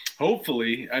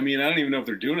 Hopefully. I mean, I don't even know if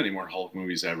they're doing any more Hulk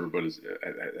movies ever, but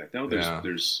I know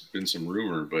there's been some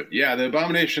rumor. But the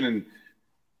Abomination, and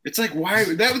it's like, why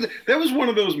that was one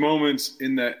of those moments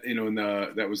in that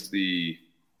that was the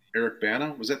Eric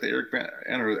Bana. Was that the Eric Bana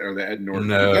or the Ed Norton?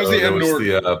 No, that was the Ed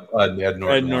Norton. Ed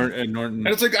Norton. Ed Norton. And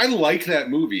it's like, I like that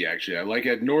movie, actually. I like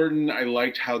Ed Norton. I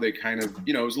liked how they kind of,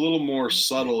 it was a little more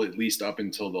subtle, at least up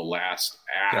until the last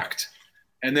act.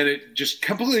 Yeah. And then it just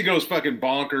completely goes fucking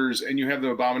bonkers, and you have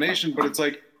the Abomination, but it's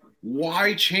like,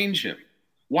 why change him?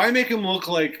 Why make him look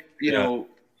like,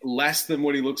 less than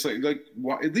what he looks like? Like,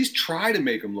 at least try to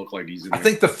make him look like he's in there. I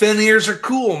think the fin ears are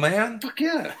cool, man. Fuck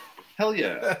yeah. Hell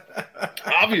yeah.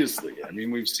 Obviously. I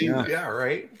mean, we've seen that. Yeah,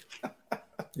 right?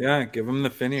 Give him the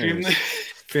fin ears.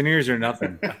 Fin ears are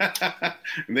nothing.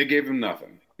 And they gave him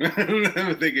nothing.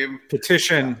 They gave him...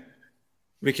 Petition.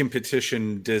 We can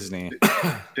petition Disney.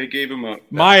 They gave him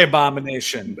my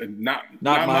Abomination. Not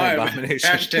my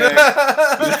Abomination.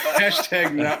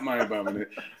 Hashtag not my Abomination.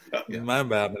 My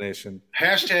Abomination.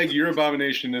 Hashtag your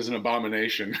Abomination is an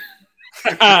abomination.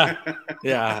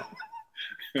 Yeah.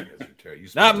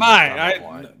 Not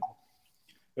mine.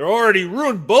 They're already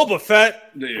ruined Boba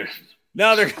Fett. Yeah.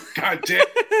 Now they're God damn.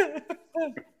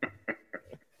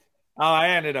 I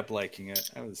ended up liking it.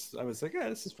 I was like,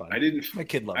 this is fun. My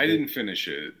kid loved it. I didn't finish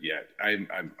it yet. I'm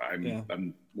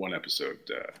one episode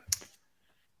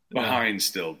behind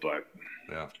still, but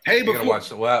hey, before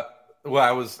watch it. Well,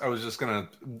 I was just gonna.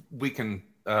 We can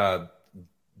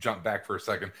jump back for a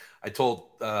second. I told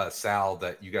Sal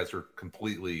that you guys are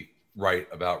completely right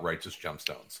about Righteous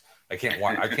Gemstones. I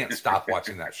can't stop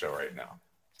watching that show right now.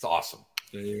 It's awesome.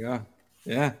 There you go.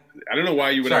 Yeah. I don't know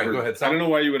why you would Go ahead, Sal. I don't know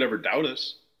why you would ever doubt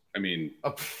us. I mean,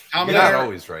 Tom and I are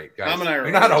always right, guys. Tom and I are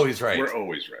You're not always right. We're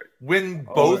always right. When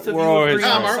both of you always agree,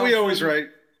 Tom, aren't we always right?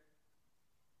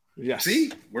 Yes.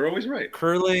 See, we're always right.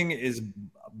 Curling is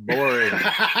boring.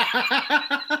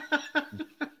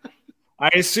 I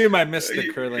assume I missed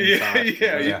the curling talk.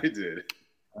 Yeah, you did.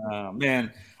 Oh,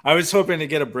 man. I was hoping to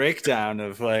get a breakdown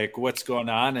of like what's going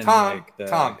on. And Tom, like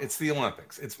Tom, it's the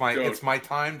Olympics. It's my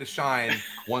time to shine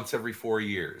once every 4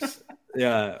 years.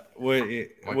 Yeah.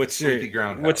 What's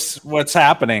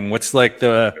happening? What's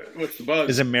the buzz?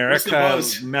 Is America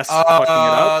fucking it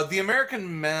up? The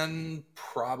American men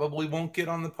probably won't get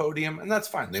on the podium, and that's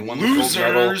fine. They won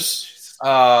Losers.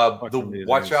 the gold medal.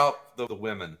 Watch out, the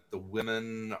women. The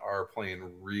women are playing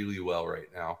really well right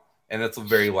now, and it's a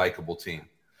very likable team.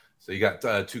 So you got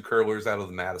 2 curlers out of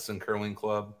the Madison Curling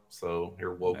Club. So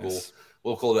you're local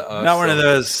to us. Not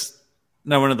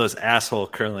one of those asshole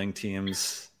curling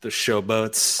teams. The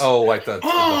showboats. Oh, like the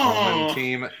Homan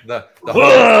team. The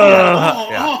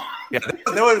that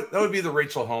would be the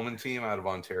Rachel Homan team out of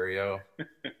Ontario.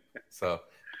 So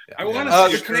yeah. I want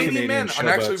to see the Canadian men. showboats. I'm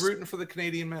actually rooting for the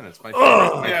Canadian men. It's my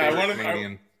favorite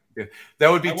Canadian. That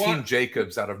would be Team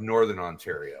Jacobs out of Northern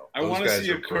Ontario. I want to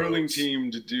see a curling team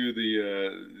to do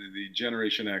the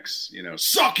Generation X,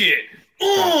 suck it.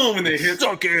 Oh, when they hit,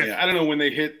 suck it. Yeah, I don't know when they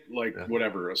hit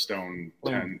whatever a stone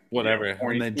 10, whatever.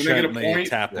 Point. When they gently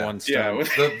tap one stone.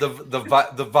 Yeah.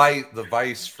 The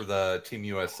vice for the Team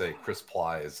USA, Chris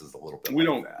Plies is a little bit. We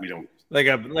don't. Like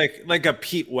a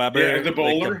Pete Weber, the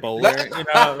bowler, like that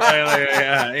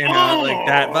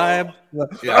vibe.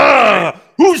 Yeah.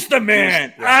 Who's the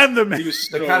man? I'm the man. He was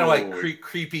kind of like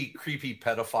creepy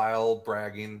pedophile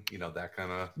bragging, that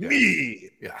kind of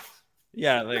me. Yeah.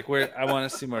 Yeah, like I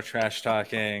want to see more trash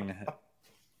talking.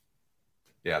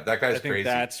 Yeah, that guy's crazy.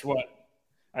 I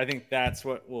think that's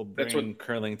what will bring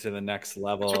curling to the next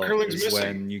level. That's what curling's is missing.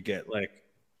 When you get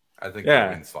I think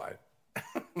curling's fine.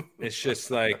 It's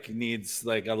just needs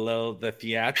the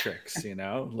theatrics,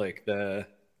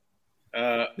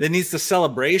 it needs the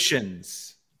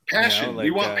celebrations. Passion.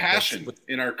 We want passion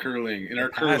in our curling, in our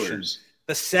curlers.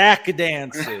 The sack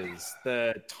dances,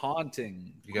 the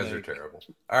taunting. You guys are terrible.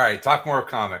 All right, talk more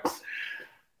comics.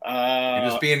 You're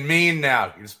just being mean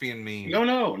now. You're just being mean.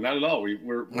 No, not at all.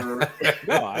 We're no.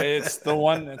 It's the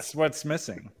one. It's what's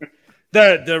missing.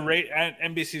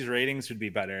 NBC's ratings would be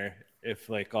better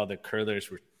if all the curlers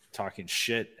were talking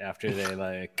shit after they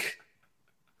knocked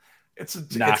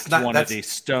one of the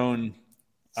stone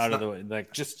out of the way,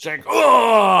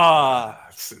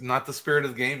 it's not the spirit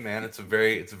of the game, man. It's a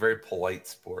very polite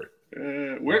sport.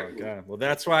 God. Well,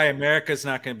 that's why America's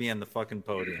not going to be on the fucking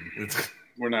podium.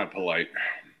 We're not polite.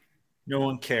 No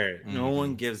one cares. No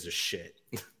one gives a shit.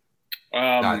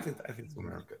 I think it's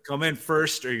America. Come in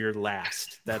first or you're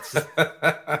last. That's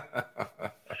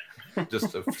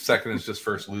just a second is just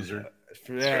first loser.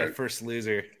 First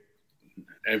loser.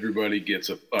 Everybody gets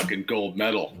a fucking gold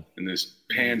medal in this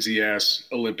pansy-ass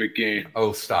Olympic game.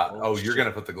 Oh, stop. You're going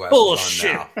to put the glasses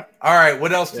on now. All right,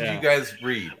 what else did you guys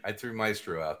read? I threw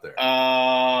Maestro out there.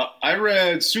 I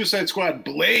read Suicide Squad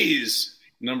Blaze,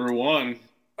 #1.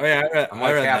 Oh, yeah, I'm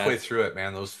halfway through it,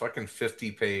 man. Those fucking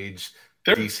 50-page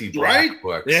DC Black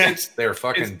books. Yeah. They're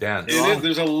fucking dense. It is.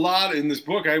 There's a lot in this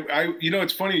book.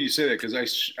 It's funny you say that because I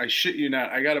shit you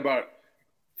not. I got about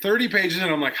 30 pages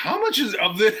and I'm like, how much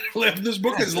of this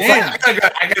book is left? I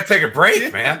gotta take a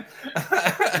break, man.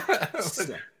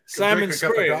 Simon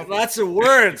Spurrier, lots of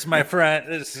words, my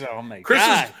friend. Oh my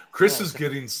God. Chris is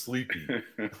getting sleepy.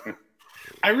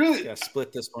 I really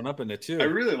split this one up into 2. I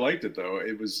really liked it though.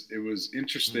 It was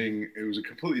interesting. It was a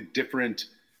completely different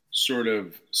sort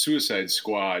of Suicide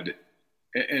Squad.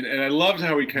 And I loved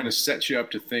how he kind of sets you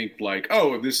up to think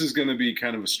this is going to be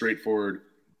kind of a straightforward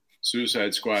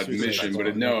Suicide Squad mission, but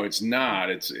it's not.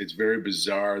 It's very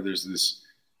bizarre. There's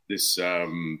this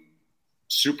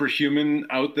superhuman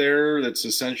out there that's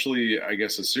essentially, I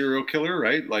guess, a serial killer,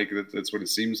 right? That's what it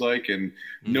seems like, and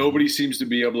nobody seems to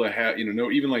be able to have,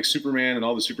 even Superman and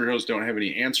all the superheroes don't have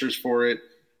any answers for it.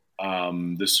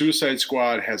 The Suicide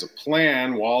Squad has a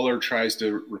plan. Waller tries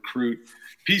to recruit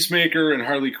Peacemaker and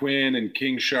Harley Quinn and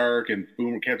King Shark and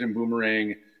Captain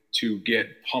Boomerang to get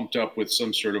pumped up with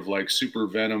some sort of super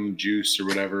venom juice or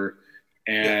whatever,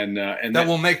 and that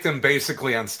will make them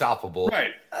basically unstoppable,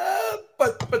 right?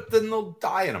 But then they'll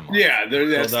die in a month. Yeah,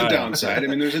 that's the downside. I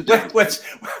mean, there's a downside.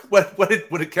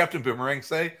 What did Captain Boomerang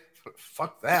say?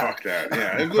 Fuck that. Fuck that.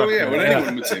 Yeah. What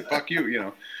anyone would say. Fuck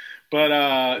you.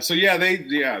 But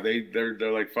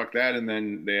they're like fuck that, and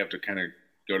then they have to kind of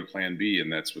go to Plan B,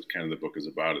 and that's what kind of the book is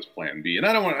about, is Plan B. And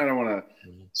I don't want to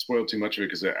spoil too much of it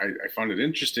because I found it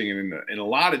interesting in a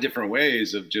lot of different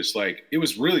ways of just it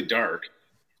was really dark.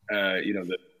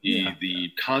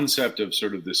 The concept of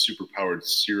sort of this superpowered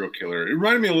serial killer. It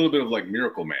reminded me a little bit of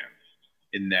Miracle Man,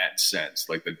 in that sense,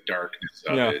 like the darkness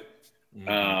of it.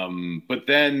 Mm-hmm. But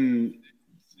then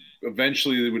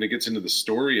eventually when it gets into the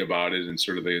story about it and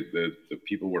sort of the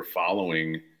people we're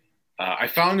following, I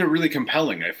found it really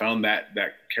compelling. I found that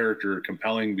character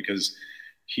compelling because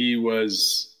he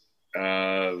was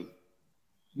one,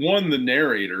 the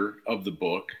narrator of the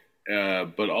book,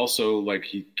 but also like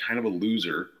he kind of a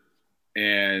loser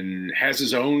and has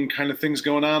his own kind of things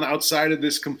going on outside of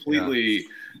this completely,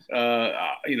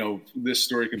 this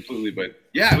story completely. But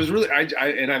yeah, it was really,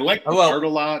 I liked the art a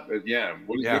lot. But yeah.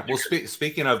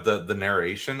 Speaking of the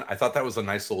narration, I thought that was a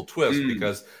nice little twist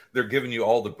because they're giving you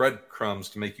all the breadcrumbs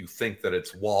to make you think that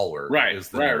it's Waller is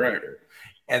the narrator.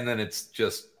 And then it's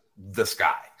just this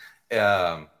guy,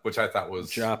 which I thought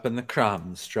was dropping the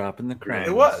crumbs.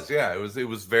 It was, yeah. It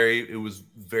was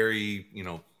very,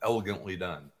 elegantly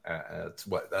done. It's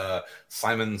what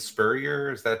Simon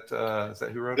Spurrier is that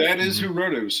who wrote it? That is who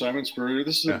wrote it. It was Simon Spurrier.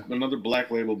 This is another Black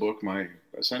Label book.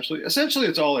 Essentially,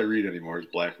 it's all I read anymore is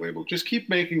Black Label. Just keep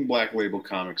making Black Label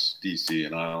comics, DC,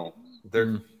 and I'll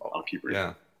keep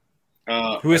reading.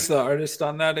 Yeah. Who is the artist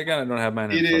on that again? I don't have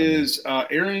mine. It is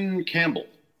Aaron Campbell.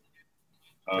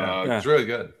 It's really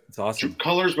good. It's awesome.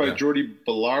 Colors by Jordi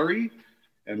Bellari.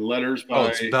 And letters by... Oh,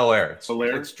 it's Belair.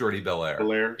 Belair? It's Jordi Belair.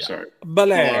 Belair, yeah. Sorry.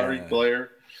 Belair.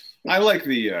 I like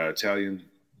the Italian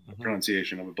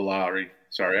pronunciation of it, Bellari.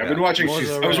 Sorry, I've been watching...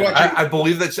 I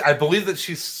believe that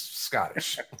she's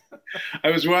Scottish.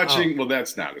 I was watching... Well,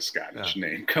 that's not a Scottish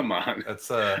name. Come on. That's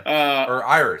or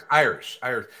Irish.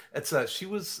 It's she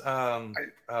was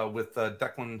with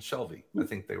Declan Shelby. I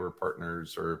think they were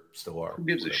partners or still are. Who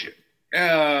gives a shit?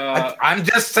 I'm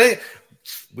just saying...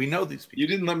 We know these people. You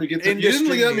didn't let me get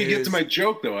to my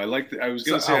joke though. I like the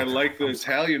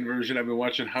Italian version. I've been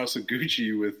watching House of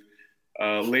Gucci with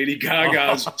Lady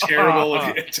Gaga's terrible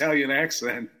Italian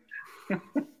accent.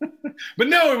 But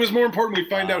no, it was more important we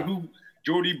find out who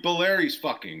Jordi Bellari's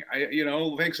fucking.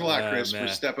 Thanks a lot, Chris, for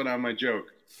stepping on my joke.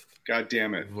 God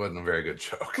damn it. It wasn't a very good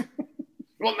joke.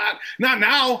 Well, not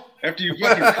now. After you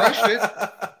fucking crushed it.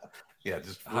 Yeah,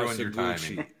 just ruin your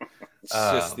timing. It's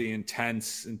just the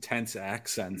intense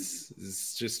accents.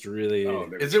 It's just really.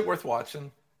 Is it worth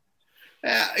watching?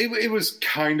 It was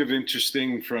kind of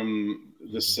interesting from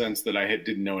the sense that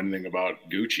didn't know anything about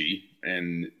Gucci,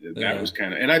 and that was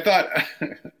kind of. And I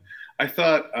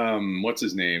thought, what's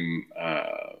his name?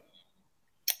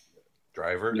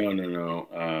 Driver?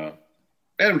 No.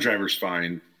 Adam Driver's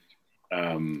fine.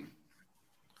 God,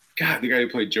 the guy who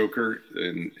played Joker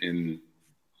in.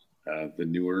 The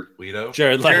newer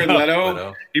Jared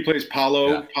Leto. He plays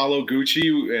Paulo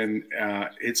Gucci, and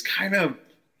it's kind of,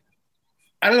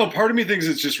 I don't know. Part of me thinks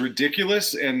it's just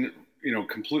ridiculous and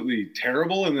completely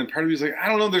terrible, and then part of me is like, I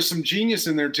don't know. There's some genius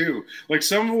in there too. Like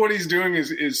some of what he's doing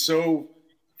is so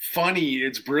funny.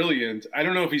 It's brilliant. I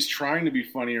don't know if he's trying to be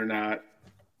funny or not,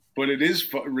 but it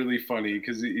is really funny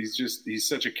because he's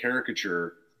such a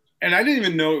caricature. And I didn't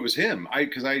even know it was him.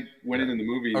 Because I went in the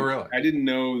movie. Oh, really? I didn't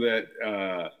know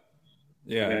that.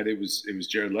 That it was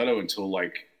Jared Leto until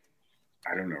like,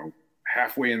 I don't know,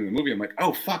 halfway into the movie. I'm like,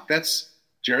 oh fuck, that's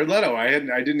Jared Leto. I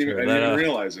didn't even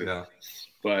realize it. Yeah.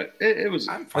 But it was.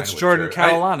 That's Jordan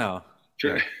Catalano.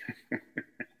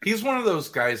 He's one of those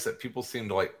guys that people seem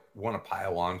to like want to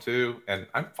pile onto, and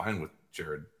I'm fine with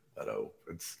Jared Leto.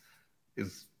 It's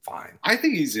fine. I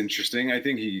think he's interesting. I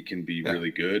think he can be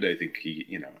really good. I think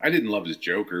I didn't love his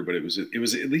Joker, but it was at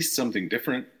least something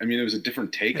different. I mean, it was a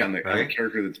different take on the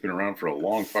character that's been around for a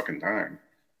long fucking time.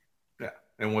 Yeah,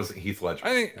 and wasn't Heath Ledger?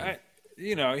 I think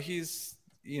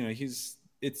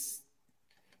it's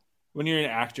when you're an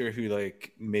actor who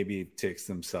like maybe takes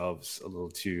themselves a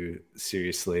little too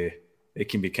seriously, it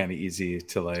can be kind of easy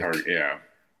to like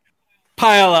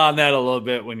pile on that a little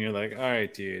bit when you're like, all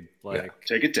right, dude, like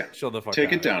take it down. Chill the fuck Take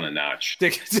out. it down a notch.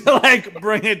 Bring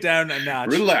it down a notch.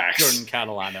 Relax. Jordan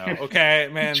Catalano. Okay,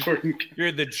 man.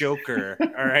 You're the Joker.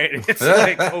 All right. It's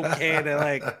like okay to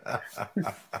like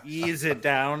ease it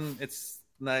down. It's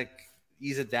like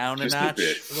ease it down just a notch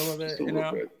a little bit, just a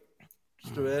little bit.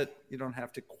 Just a bit. You don't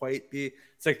have to quite be.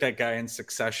 It's like that guy in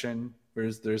Succession,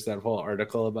 where there's that whole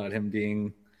article about him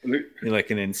being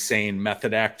like an insane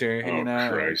method actor.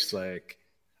 Christ. It's like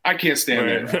I can't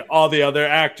stand that. All the other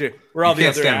actors.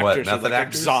 Actors are like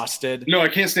exhausted. No, I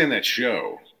can't stand that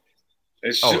show.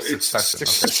 It's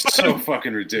so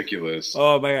fucking ridiculous.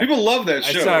 Oh my God. People love that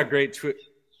show. I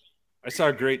saw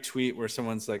a great tweet where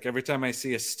someone's like, every time I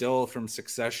see a still from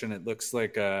Succession, it looks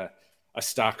like a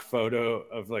stock photo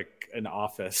of like an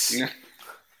office.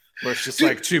 Where it's just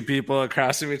like two people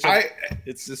across from each other.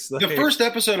 It's just like... The first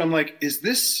episode, I'm like, is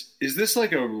this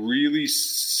like a really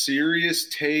serious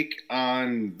take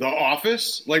on The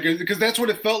Office? Like, because that's what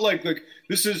it felt like. Like,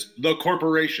 this is the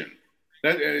corporation.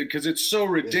 That because it's so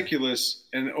ridiculous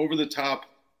and over the top.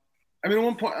 I mean, at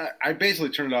one point, I basically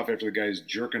turned it off after the guy's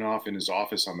jerking off in his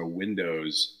office on the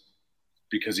windows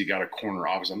because he got a corner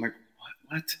office. I'm like,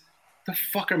 what the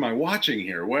fuck am I watching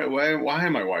here? Why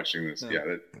am I watching this?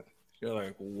 Yeah. You're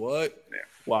like, what? Yeah.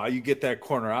 Wow, you get that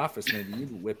corner office, maybe you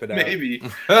whip it out. Maybe.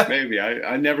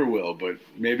 I never will, but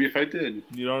maybe if I did.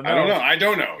 You don't know. I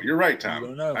don't know. You're right, Tom. You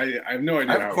don't know. I have no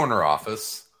idea. I have a corner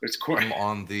office. I'm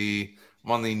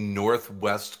on the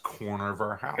northwest corner of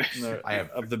our house. I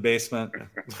have of the basement.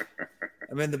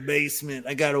 I'm in the basement.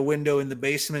 I got a window in the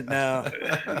basement now.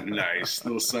 Nice.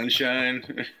 Little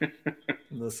sunshine.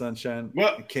 Little sunshine.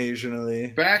 Well, occasionally.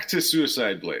 Back to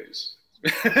Suicide Blaze.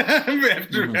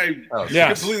 After I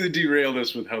completely derailed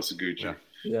us with House of Gucci.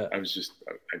 Yeah. I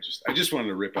just wanted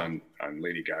to rip on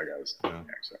Lady Gaga's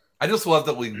accent. I just love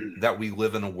that we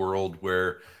live in a world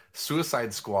where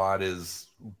Suicide Squad is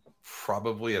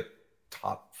probably a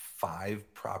top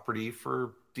 5 property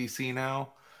for DC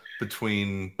now,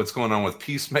 between what's going on with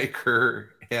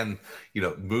Peacemaker and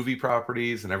movie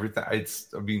properties and everything.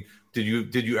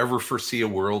 Did you ever foresee a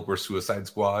world where Suicide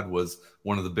Squad was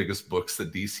one of the biggest books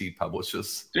that DC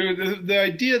publishes? Dude, the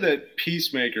idea that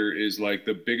Peacemaker is like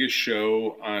the biggest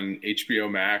show on HBO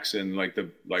Max and a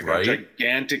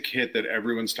gigantic hit that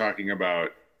everyone's talking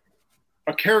about,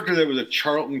 a character that was a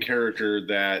Charlton character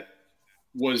that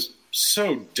was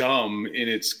so dumb in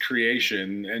its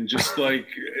creation and just like,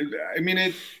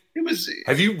 it was.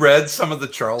 Have you read some of the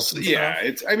Charlton stuff?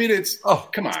 Oh,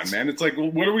 come on, man. It's like,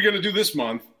 well, what are we going to do this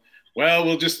month? Well,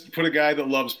 we'll just put a guy that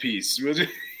loves peace.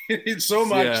 It's so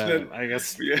much that I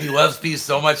guess he loves peace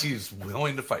so much he's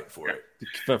willing to fight for it.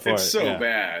 It's so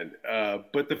bad.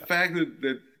 But the fact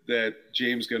that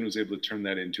James Gunn was able to turn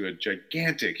that into a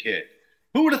gigantic hit,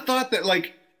 who would have thought that?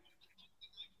 Like,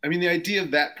 the idea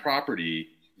of that property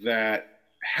that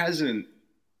hasn't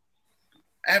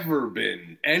ever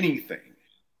been anything,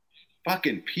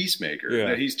 fucking Peacemaker,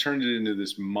 that he's turned it into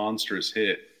this monstrous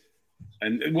hit.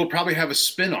 And we'll probably have a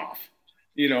spinoff,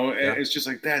 and it's just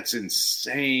like, that's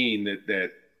insane that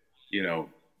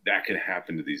that can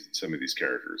happen to some of these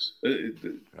characters.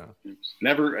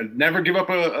 Never give up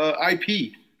a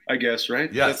IP, I guess,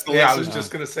 right? Yes. I was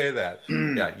just going to say that.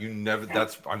 You never.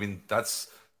 That's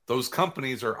those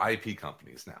companies are IP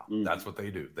companies now. Mm-hmm. That's what they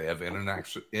do. They have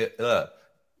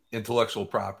intellectual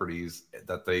properties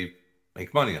that they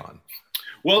make money on.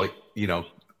 Well,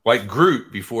 like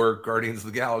Groot before Guardians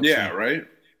of the Galaxy. Yeah, right?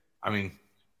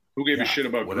 Who gave a shit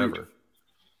about whatever. Groot?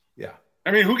 Yeah.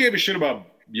 Who gave a shit about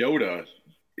Yoda?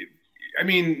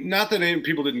 Not that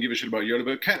people didn't give a shit about Yoda,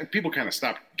 but people kind of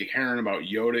stopped caring about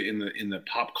Yoda in the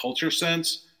pop culture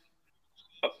sense,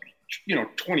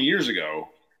 20 years ago.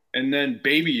 And then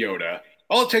Baby Yoda.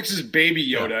 All it takes is Baby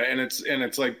Yoda, and it's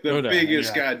like the Yoda,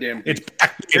 biggest goddamn thing. It's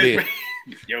back, baby.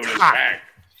 Yoda's back.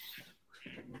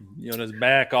 Yoda's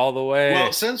back all the way.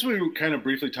 Well, since we kind of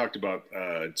briefly talked about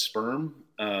sperm,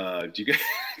 do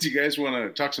you guys want to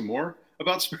talk some more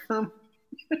about sperm?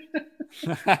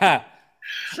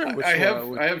 Sure. I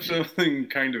have something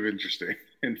kind of interesting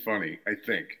and funny. I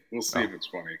think we'll see if it's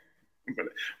funny, but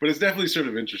it's definitely sort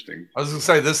of interesting. I was going to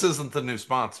say, this isn't the new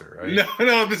sponsor, right?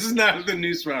 No, this is not the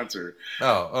new sponsor.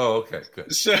 Oh, okay,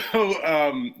 good. So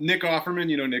Nick Offerman,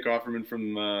 Nick Offerman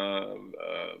from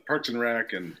Parks and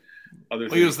Rec and other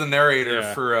things. He was the narrator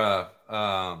for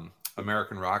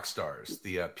American Rock Stars,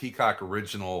 the Peacock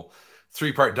original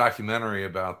 3-part documentary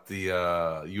about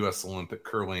the U.S. Olympic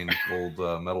curling gold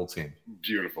medal team.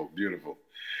 Beautiful.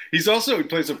 He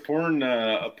plays a porn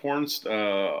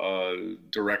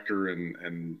director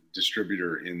and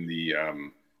distributor in the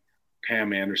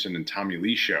Pam Anderson and Tommy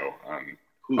Lee show on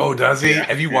Hulu. Oh, does he?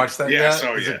 Have you watched that yet?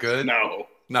 Oh, Is it good? No.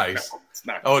 Nice. No, it's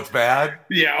not. Oh, it's bad?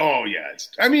 Yeah. Oh, yeah.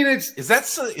 Is that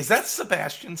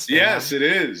Sebastian Stan? Yes, it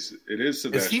is. It is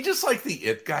Sebastian. Is he just like the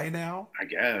it guy now? I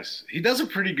guess he does a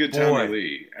pretty good Tommy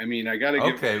Lee. I got to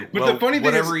give. Okay, but the funny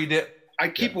thing is, he did, I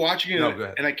keep watching it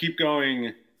and I keep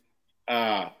going,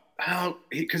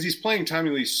 because he's playing Tommy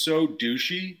Lee so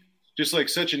douchey, just like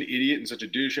such an idiot and such a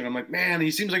douche. And I'm like, man,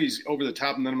 he seems like he's over the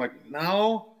top. And then I'm like,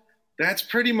 no. That's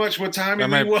pretty much what Tommy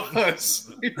Lee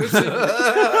was.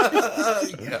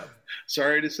 Yeah.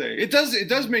 Sorry to say. It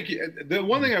does make you. The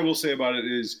one thing I will say about it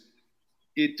is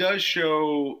it does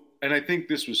show, and I think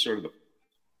this was sort of the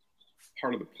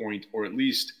part of the point, or at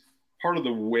least part of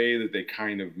the way that they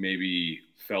kind of maybe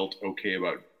felt okay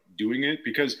about doing it,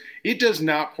 because it does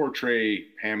not portray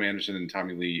Pam Anderson and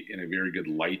Tommy Lee in a very good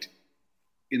light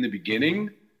in the beginning.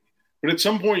 Mm-hmm. But at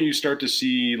some point you start to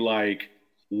see like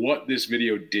what this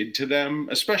video did to them,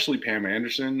 especially Pam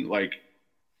Anderson. Like,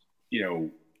 you know,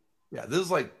 yeah, this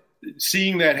is like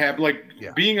seeing that happen, like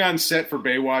being on set for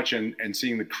Baywatch and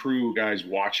seeing the crew guys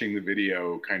watching the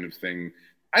video kind of thing.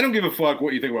 I don't give a fuck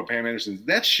what you think about Pam Anderson.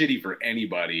 That's shitty for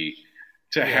anybody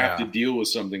to have to deal with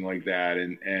something like that.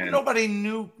 And nobody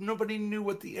knew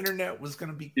what the internet was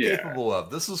going to be capable of.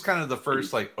 This was kind of the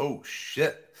first like, oh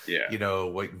shit, you know,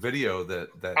 like video that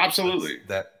absolutely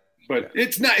but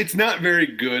it's not very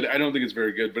good. I don't think it's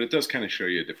very good, but it does kind of show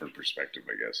you a different perspective,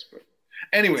 I guess. But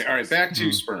anyway, all right, back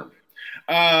to sperm.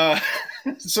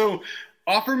 So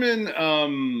Offerman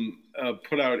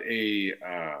put out a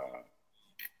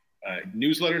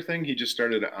newsletter thing. He just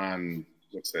started on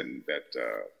what's that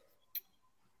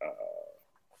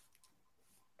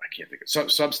I can't think of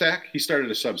Substack. He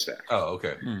started a Substack. Oh,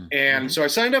 okay. And so I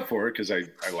signed up for it because I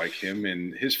like him.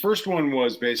 And his first one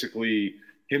was basically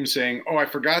him saying, "Oh, I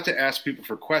forgot to ask people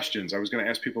for questions. I was going to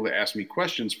ask people to ask me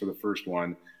questions for the first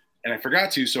one, and I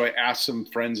forgot to. So I asked some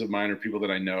friends of mine or people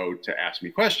that I know to ask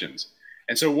me questions."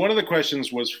 And so one of the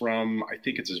questions was from, I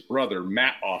think it's his brother,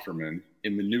 Matt Offerman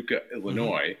in Minooka,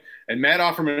 Illinois. And Matt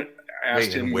Offerman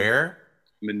asked him where?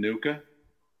 Minooka.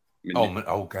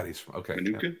 Oh, God, he's okay.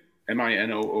 Minooka. Yeah.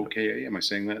 Minooka. Am I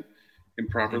saying that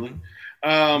improperly?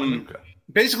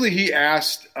 Basically, he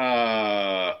asked,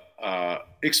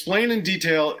 explain in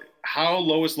detail how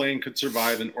Lois Lane could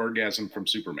survive an orgasm from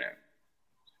Superman.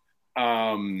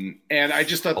 And I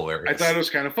just thought, I thought it was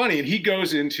kind of funny. And he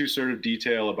goes into sort of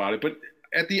detail about it, but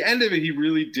at the end of it, he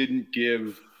really didn't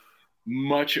give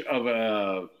much of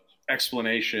a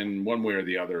explanation one way or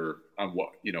the other on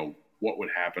what would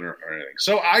happen or anything.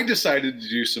 So I decided to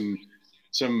do some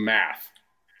math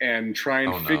and try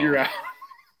and figure out.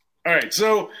 All right.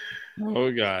 So,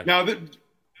 oh God. Now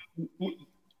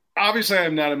obviously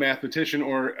I'm not a mathematician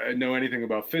or know anything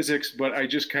about physics, but I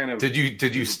just kind of. Did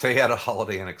you stay at a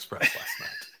Holiday Inn Express last night?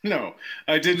 No,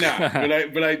 I did not.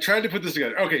 but I tried to put this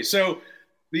together. Okay. So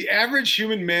the average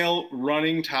human male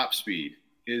running top speed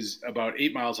is about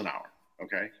 8 miles an hour.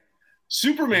 Okay.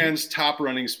 Superman's top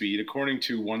running speed, according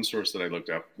to one source that I looked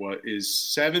up, is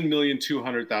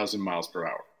 7,200,000 miles per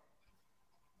hour.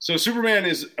 So Superman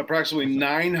is approximately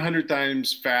 900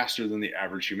 times faster than the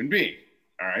average human being.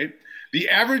 All right. The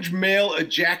average male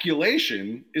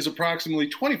ejaculation is approximately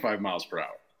 25 miles per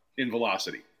hour in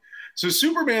velocity. So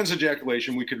Superman's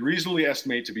ejaculation, we could reasonably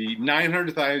estimate to be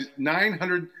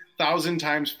 900,000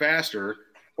 times faster,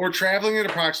 or traveling at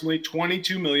approximately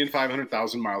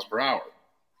 22,500,000 miles per hour.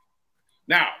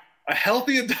 Now, a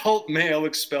healthy adult male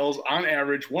expels on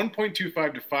average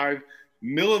 1.25 to 5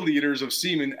 milliliters of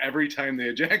semen every time they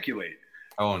ejaculate.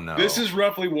 Oh, no. This is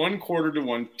roughly 1/4 to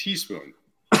 1 teaspoon.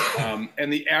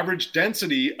 And the average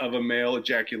density of a male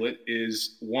ejaculate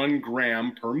is 1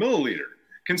 gram per milliliter.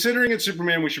 Considering it's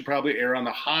Superman, we should probably err on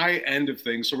the high end of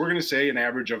things. So we're going to say an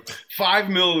average of 5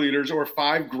 milliliters or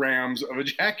 5 grams of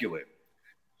ejaculate.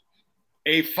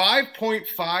 A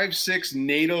 5.56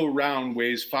 NATO round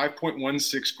weighs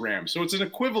 5.16 grams. So it's an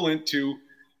equivalent to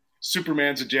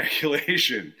Superman's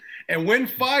ejaculation. And when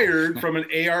fired from an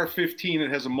AR-15,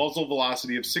 it has a muzzle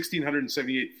velocity of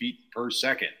 1,678 feet per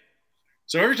second.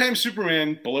 So every time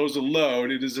Superman blows a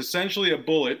load, it is essentially a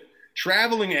bullet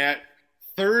traveling at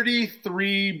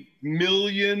 33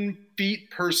 million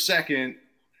feet per second,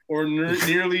 or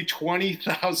nearly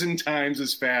 20,000 times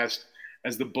as fast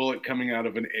as the bullet coming out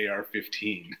of an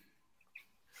AR-15.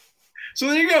 So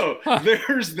there you go. Huh.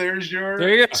 There's your. There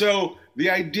you go. So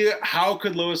the idea: how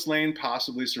could Lois Lane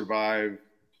possibly survive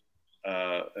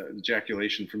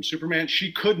ejaculation from Superman?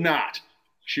 She could not.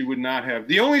 She would not have.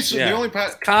 The only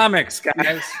comics,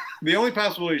 guys. The only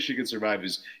possibility she could survive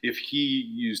is if he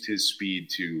used his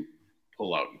speed to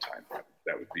pull out in time.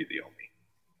 That would be the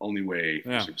only way.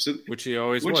 Yeah. Which he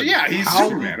always would. Yeah, he's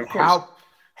Superman, of course.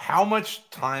 How much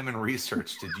time and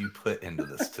research did you put into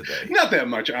this today? Not that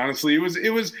much, honestly. It was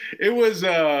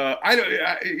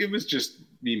just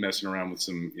me messing around with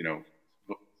some,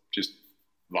 just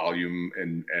volume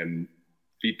and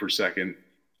feet per second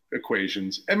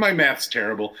equations. And my math's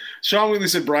terrible. Sean Wheatley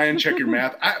said, "Brian, check your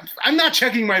math." I'm not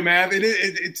checking my math.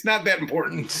 It's not that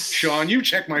important. Sean, you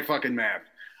check my fucking math.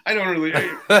 I don't really.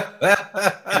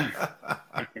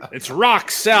 It's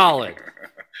rock solid.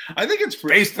 I think it's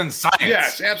based in science.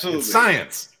 Yes, absolutely. It's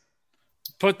science.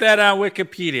 Put that on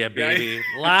Wikipedia, baby.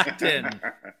 Locked in.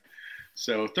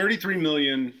 So 33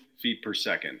 million feet per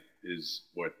second is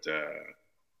what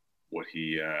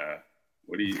he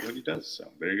does.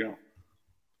 So there you go.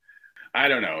 I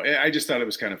don't know. I just thought it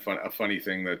was kind of a funny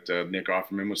thing that Nick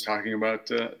Offerman was talking about,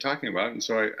 and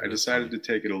so I decided to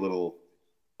take it a little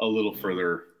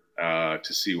further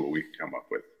to see what we could come up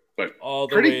with. But all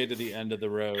the way to the end of the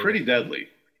road. Pretty deadly,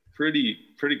 pretty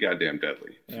goddamn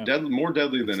deadly. Yeah. More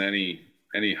deadly than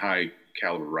any high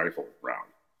caliber rifle round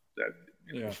that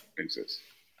exists.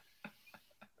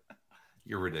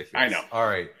 You're ridiculous. I know. All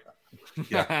right.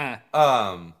 Yeah.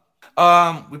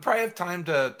 We probably have time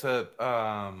to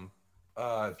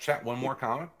chat one more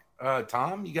comic.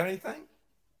 Tom, you got anything?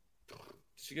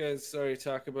 Did you guys already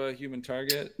talk about Human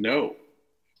Target? No.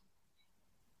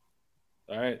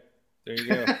 All right. There you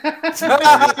go.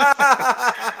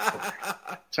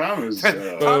 Tom is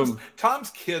boom. Tom's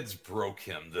kids broke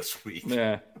him this week.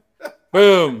 Yeah.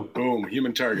 Boom. Boom.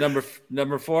 Human Target.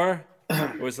 Number 4.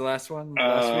 What was the last one?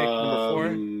 Last week.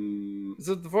 Number 4. Is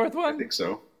it the 4th one? I think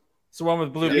so. It's the one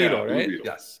with Blue Beetle, right? Blue Beetle.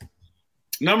 Yes.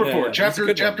 Number 4. Chapter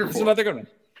 4. It's another good one.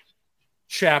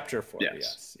 Chapter 4.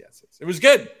 Yes. Yes. It was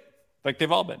good. Like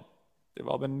they've all been. They've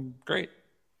all been great.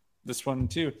 This one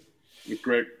too.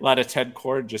 Great. A lot of Ted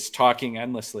Cord just talking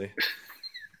endlessly.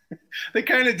 They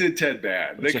kind of did Ted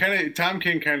bad. Tom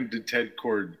King kind of did Ted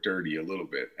Cord dirty a little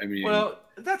bit. I mean, well,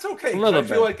 that's okay. I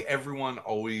feel like everyone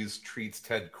always treats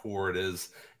Ted Cord as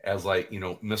like,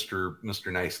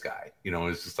 Mr. Nice Guy.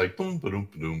 It's just like boom, boom,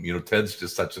 boom. Ted's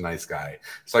just such a nice guy.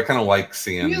 So I kind of like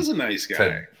seeing. He is a nice guy.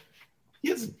 Ted.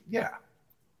 He is, yeah.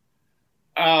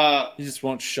 He just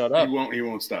won't shut up. He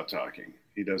won't stop talking.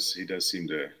 He does seem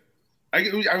to.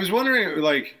 I was wondering,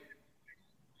 like,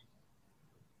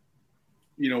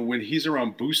 when he's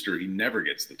around Booster, he never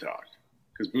gets to talk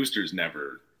because Booster's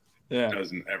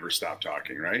doesn't ever stop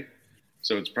talking, right?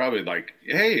 So it's probably like,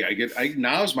 hey,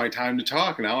 now's my time to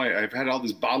talk. Now I've had all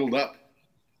this bottled up,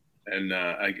 and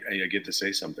I get to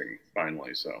say something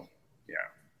finally. So yeah,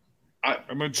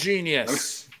 I'm a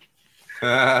genius.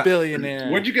 Billionaire.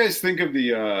 What do you guys think of the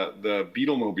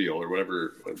Beetlemobile or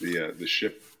whatever the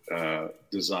ship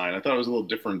design? I thought it was a little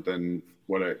different than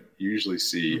what I usually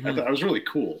see. I thought it was really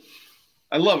cool.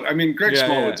 Greg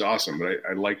Smallwood's awesome, but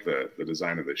I like the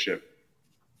design of the ship.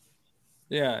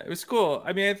 Yeah, it was cool.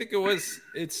 I think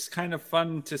it's kind of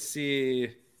fun to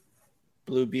see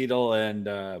Blue Beetle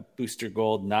and Booster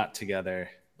Gold not together.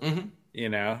 Mm-hmm.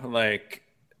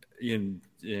 You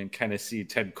kind of see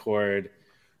Ted Cord.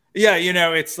 Yeah,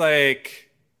 it's like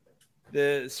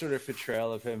the sort of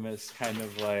portrayal of him is kind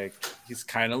of like he's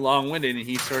kind of long-winded and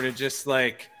he sort of just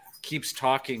like keeps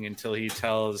talking until he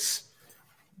tells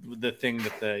the thing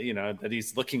that that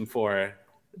he's looking for.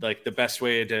 Like the best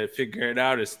way to figure it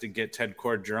out is to get Ted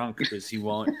Cord drunk because he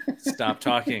won't stop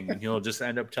talking and he'll just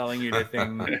end up telling you the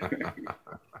thing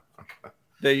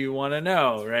that you want to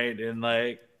know, right? And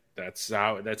like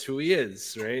that's who he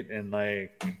is, right? And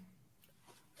like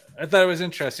I thought it was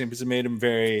interesting because it made him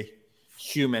very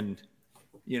human,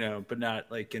 but not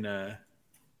like in a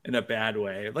bad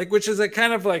way. Like, which is like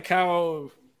kind of like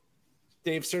how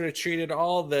they've sort of treated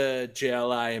all the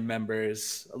JLI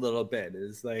members a little bit,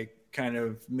 is like kind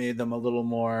of made them a little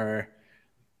more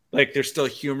like they're still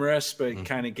humorous, but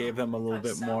kind of gave them a little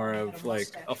bit more of like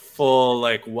a full,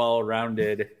 like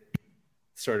well-rounded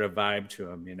sort of vibe to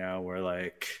them, where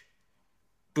like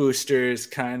Booster's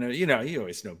kind of, you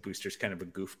always know Booster's kind of a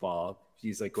goofball.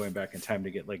 He's like going back in time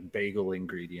to get like bagel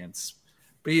ingredients,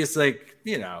 but he's like,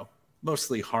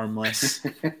 mostly harmless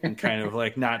and kind of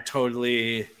like not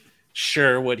totally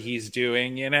sure what he's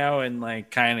doing, and like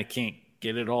kind of can't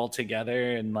get it all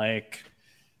together. And like,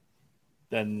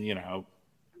 then,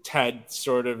 Ted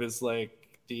sort of is like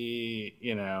the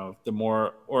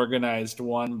more organized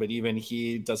one, but even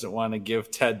he doesn't want to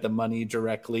give Ted the money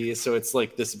directly. So it's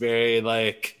like this very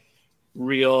like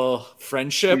real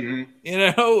friendship,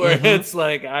 where it's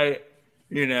like, I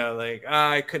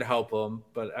could help him,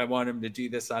 but I want him to do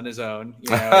this on his own,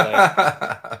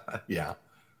 yeah.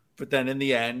 But then in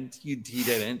the end, he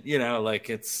didn't, like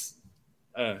it's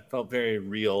felt very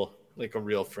real, like a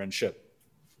real friendship.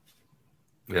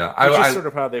 Yeah. Which is sort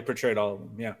of how they portrayed all of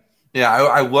them. Yeah. Yeah,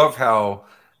 I love how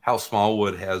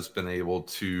Smallwood has been able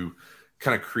to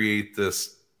kind of create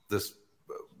this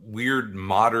weird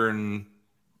modern,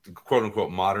 quote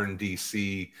unquote, modern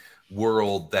DC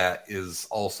world that is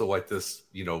also like this,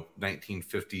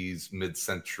 1950s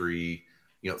mid-century,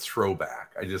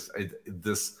 throwback.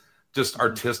 This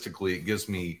artistically, it gives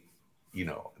me,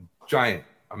 giant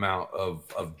amount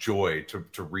of joy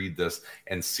to read this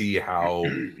and see how,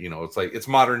 it's like it's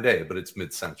modern day, but it's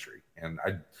mid-century. And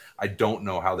I don't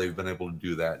know how they've been able to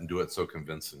do that and do it so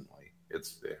convincingly.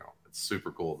 It's it's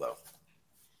super cool though.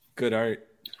 Good art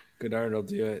will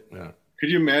do it. Yeah. Could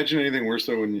you imagine anything worse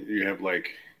though when you have like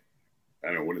I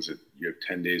don't know, what is it? You have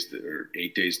 10 days or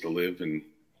 8 days to live, and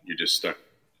you're just stuck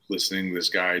listening to this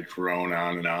guy drone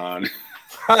on and on.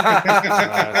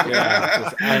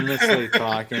 Just endlessly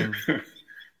talking. Like,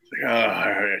 all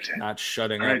right, not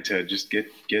shutting up. All right, Ted, just get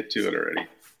to it already.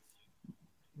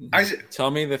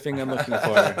 Tell me the thing I'm looking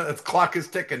for. The clock is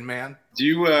ticking, man. Do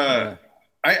you?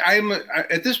 I'm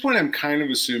at this point, I'm kind of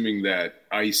assuming that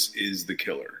Ice is the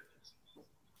killer,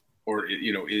 or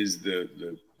is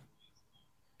the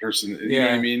person. You know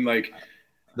what I mean? Like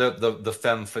the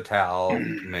femme fatale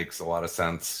makes a lot of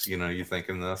sense. You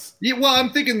thinking this? Yeah. Well, I'm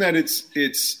thinking that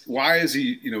it's why is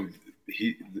he?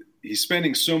 He's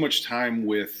spending so much time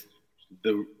with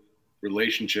the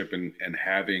relationship and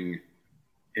having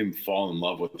him fall in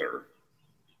love with her.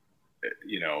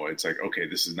 It's like, okay,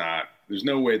 there's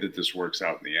no way that this works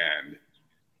out in the end.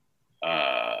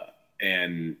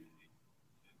 And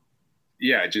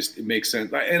yeah, it makes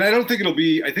sense. And I think it'll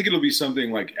be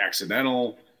something like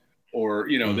accidental or,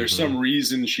 there's some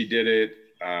reason she did it.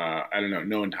 I don't know.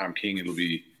 Knowing Tom King, it'll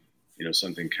be,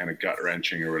 something kind of gut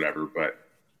wrenching or whatever. But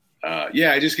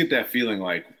I just get that feeling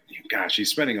like, gosh, he's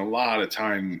spending a lot of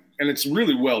time, and it's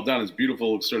really well done. It's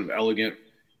beautiful, it's sort of elegant,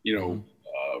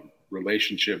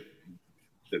 relationship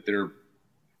that they're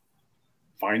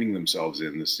finding themselves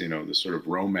in, this, this sort of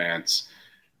romance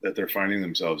that they're finding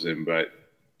themselves in. But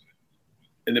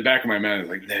in the back of my mind, it's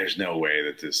like, there's no way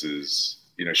that this is,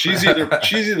 she's either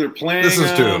playing, this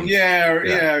is doomed.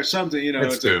 Or something,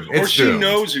 it's doomed. Or she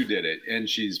knows who did it, and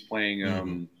she's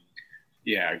playing,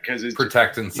 because it's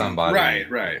protecting somebody.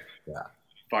 Right. Yeah.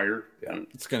 Fire. Yeah.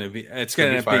 It's gonna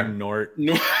end up being Nort.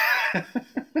 No.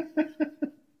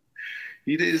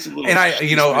 He is a little. And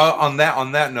on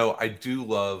that note, I do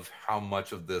love how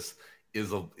much of this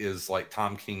is like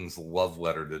Tom King's love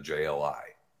letter to JLI.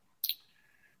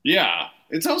 Yeah,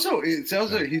 it's also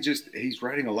he's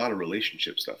writing a lot of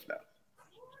relationship stuff now.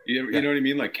 You know what I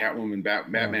mean? Like Catwoman,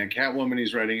 Batman, Catwoman.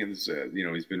 He's writing, and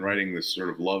he's been writing this sort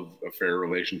of love affair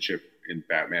relationship in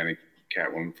Batman and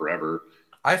Catwoman forever.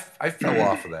 I fell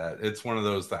off of that. It's one of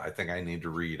those that I think I need to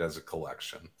read as a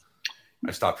collection. I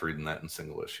stopped reading that in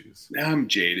single issues. I'm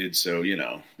jaded, so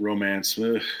romance.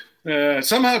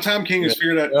 Somehow Tom King has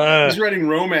figured out he's writing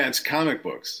romance comic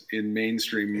books in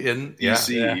mainstream DC.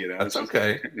 Yeah. That's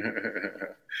okay.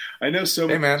 I know so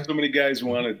many guys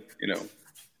wanted.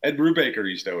 Ed Brubaker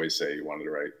used to always say he wanted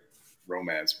to write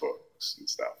romance books and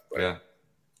stuff. But,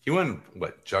 he won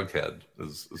Jughead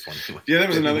is one. There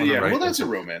was another. Yeah, well, that's a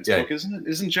romance book, isn't it?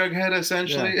 Isn't Jughead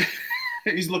essentially?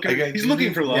 Yeah. He's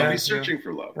looking for love. Yeah, he's searching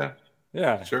for love.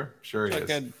 Yeah. Sure he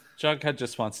is. Jughead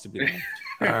just wants to be loved.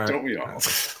 Right. Don't we all?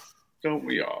 Don't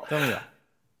we all?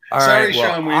 All Sorry, right,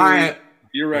 Sean Wheatley.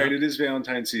 You're right. It is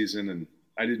Valentine's season, and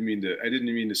I didn't mean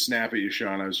to snap at you,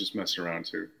 Sean. I was just messing around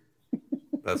too.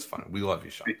 That's fine. We love you,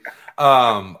 Sean.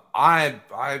 I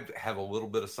have a little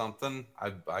bit of something.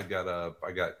 I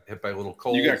got hit by a little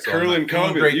cold. You got curling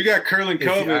COVID. You got curling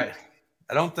COVID.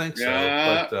 I don't think so,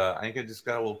 but I think I just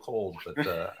got a little cold.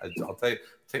 But I'll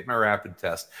take my rapid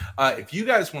test. If you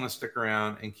guys want to stick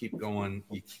around and keep going,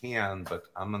 you can. But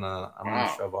I'm gonna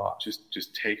shove off.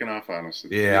 Just taking off on us.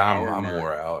 Yeah, I'm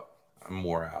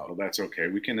more out. Well, that's okay.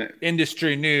 We can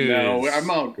industry news. No, I'm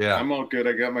all. Yeah. I'm all good.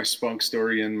 I got my Spunk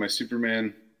story in, my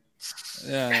Superman.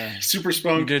 Yeah, Super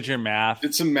Spunk. You did your math.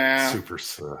 Did some math.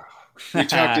 Super. We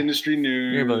talked industry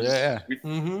news. Yeah.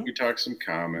 We talked some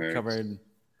comics.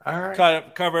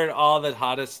 Covered all the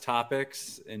hottest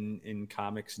topics in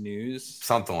comics news.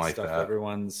 Something like stuff that.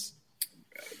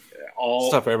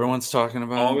 Stuff everyone's talking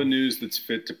about. All the news that's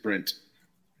fit to print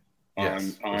on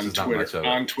Twitter.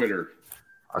 On Twitter.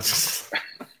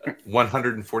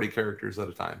 140 characters at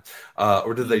a time,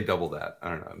 or did they double that? I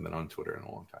don't know. I've been on Twitter in a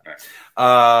long time.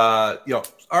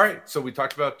 All right. So we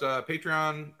talked about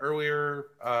Patreon earlier,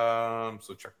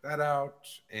 so check that out.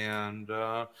 And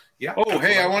I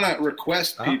want to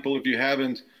request people, if you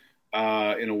haven't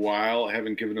in a while,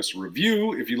 haven't given us a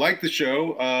review. If you like the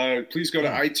show, please go to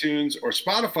iTunes or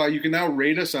Spotify. You can now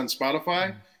rate us on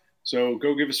Spotify. So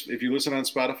go give us, if you listen on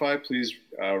Spotify, please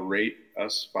rate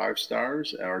us 5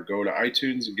 stars, or go to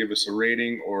iTunes and give us a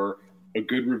rating or a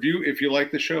good review. If you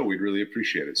like the show, we'd really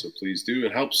appreciate it. So please do.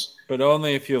 It helps. But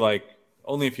only if you like us.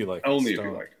 Only if you like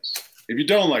us. If you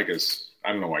don't like us,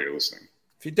 I don't know why you're listening.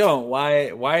 If you don't,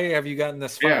 why have you gotten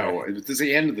this far? Yeah, well, this is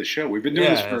the end of the show. We've been doing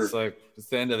this for it's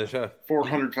the end of the show.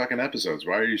 400 fucking episodes.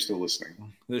 Why are you still listening?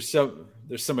 There's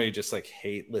somebody who just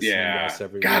hate listening to us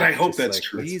every week. God, I hope that's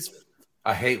true.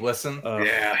 A hate listen?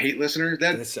 Hate listener.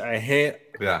 I hate.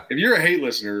 Yeah. If you're a hate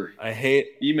listener,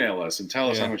 email us and tell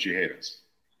us how much you hate us.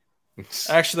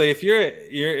 Actually, if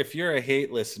you're a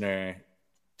hate listener,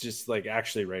 just like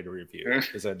actually write a review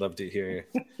because I'd love to hear.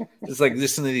 Just like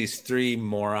listen to these three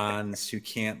morons who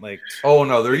can't like. Oh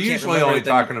no, they're usually only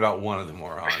talking about one of the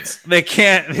morons. They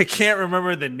can't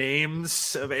remember the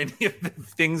names of any of the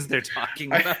things they're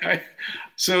talking about.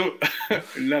 So,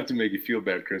 not to make you feel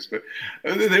bad, Chris, but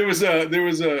there was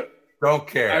a. Don't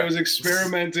care. I was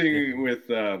experimenting with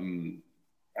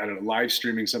I don't know, live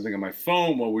streaming something on my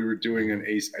phone while we were doing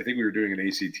I think we were doing an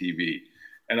ACTV,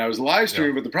 and I was live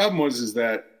streaming, but the problem was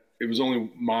that it was only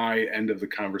my end of the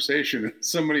conversation.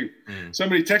 Somebody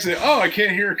texted, "Oh, I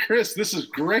can't hear Chris. This is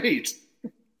great."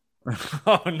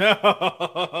 Oh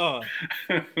no!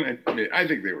 I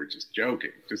think they were just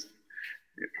joking. Just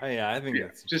I think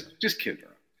that's just kidding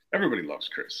around. Everybody loves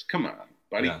Chris. Come on,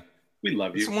 buddy. Yeah. We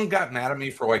love you. Someone got mad at me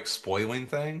for like spoiling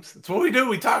things. That's what we do.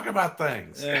 We talk about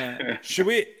things. Yeah.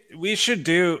 We should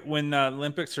do when the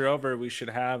Olympics are over. We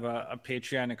should have a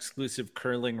Patreon exclusive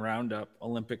curling roundup,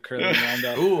 Olympic curling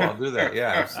roundup. Ooh, I'll do that. Yeah,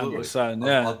 absolutely.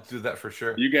 I'll do that for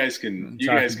sure. You guys can. You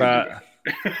guys can do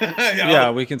that.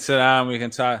 Yeah, we can sit down. We can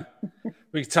talk.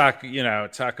 We can talk.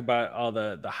 Talk about all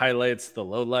the highlights, the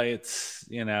lowlights.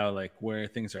 Like where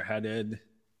things are headed.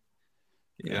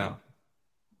 Yeah.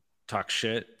 Talk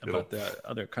shit about the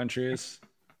other countries.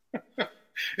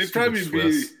 It'd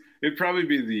probably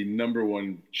be the number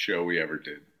one show we ever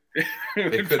did.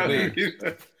 It could be.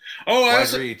 Oh,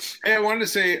 I wanted to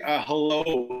say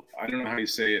hello. I don't know how you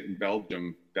say it in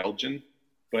Belgian,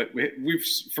 but we've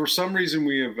for some reason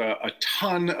we have a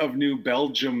ton of new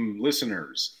Belgium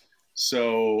listeners.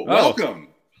 So welcome,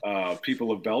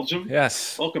 people of Belgium.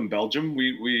 Yes, welcome Belgium.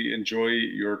 We enjoy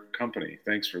your company.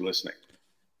 Thanks for listening.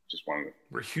 Just wanted to.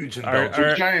 We're huge in Belgium.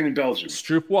 We're giant in Belgium.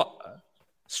 Stroop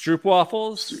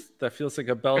waffles? That feels like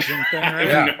a Belgian thing, right? I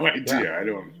have no idea. Yeah. I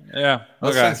don't. Yeah.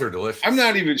 Those things are delicious. I'm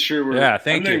not even sure where.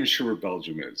 I'm not even sure where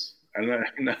Belgium is. I'm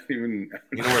not even.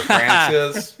 You know where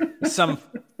France is? Some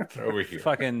over here.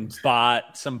 Fucking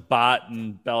bot. Some bot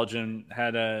in Belgium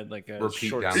had a repeat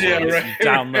short download.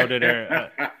 Downloaded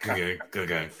her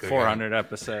 400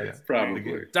 episodes. Yeah, probably.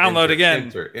 Download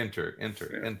again.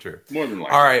 Enter. More than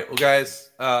likely. All right, well,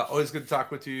 guys, always good to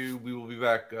talk with you. We will be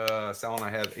back. Sal and I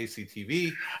have ACTV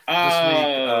this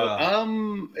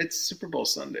week. It's Super Bowl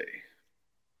Sunday,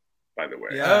 by the way.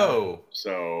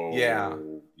 So yeah.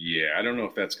 I don't know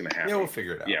if that's going to happen. Yeah, we'll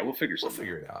figure it out. Yeah, we'll figure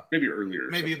it out. Maybe earlier.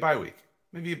 Maybe a bye week.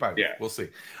 Yeah, we'll see.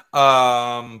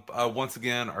 Once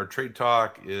again, our trade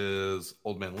talk is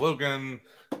Old Man Logan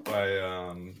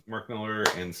by Mark Miller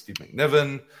and Steve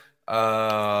McNiven.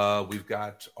 We've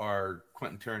got our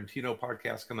Quentin Tarantino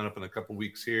podcast coming up in a couple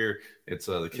weeks here. It's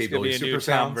the K-Billy Super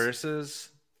Sounds versus.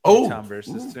 Tom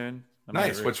versus soon.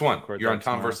 Nice. Which one? You're on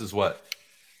Tom tomorrow. versus what?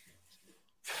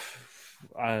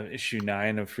 Issue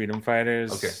 9 of Freedom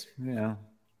Fighters. Okay. Yeah.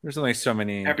 There's only so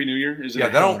many. Happy New Year? Is it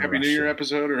Happy New Year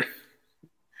episode or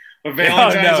a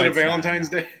Valentine's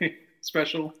Day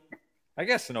special? I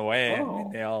guess in a way, I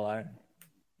mean, they all are.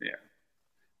 Yeah.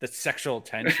 The sexual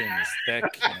tension is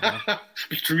thick.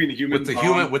 Between with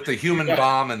the human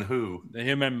bomb and who? The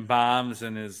human bombs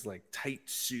and his tight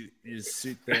suit, his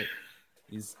suit that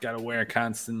he's got to wear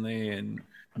constantly, and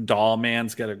Doll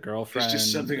Man's got a girlfriend. There's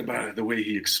just something about it, the way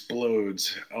he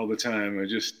explodes all the time.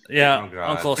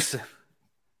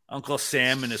 Uncle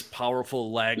Sam and his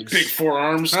powerful legs, big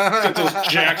forearms, got those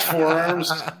jacked forearms.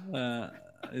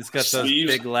 He's got those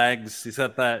big legs. He's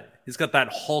got that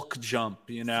Hulk jump,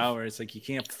 where it's like you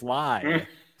can't fly.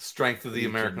 Strength of the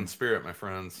American spirit, my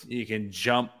friends. You can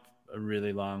jump a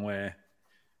really long way.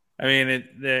 I mean,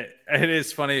 it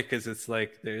is funny because it's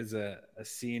like there's a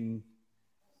scene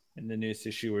in the newest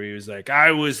issue where he was like,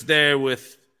 I was there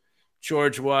with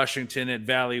George Washington at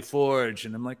Valley Forge.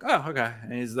 And I'm like, oh, okay.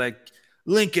 And he's like,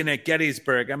 Lincoln at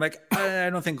Gettysburg. I'm like, I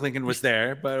don't think Lincoln was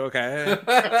there, but okay.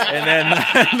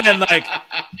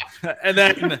 and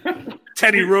then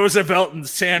Teddy Roosevelt in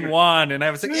San Juan. And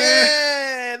I was like,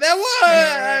 yeah,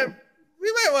 that one.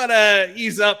 We might want to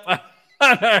ease up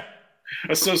on our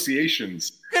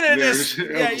associations. You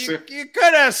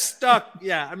could have stuck.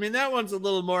 Yeah, I mean, that one's a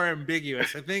little more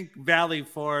ambiguous. I think Valley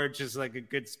Forge is like a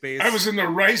good space. I was in the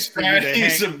rice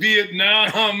paddies of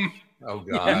Vietnam. Oh,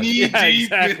 God. Yeah,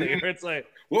 exactly. Where it's like,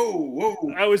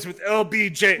 whoa. I was with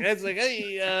LBJ. It's like,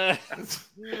 hey,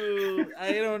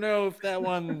 I don't know if that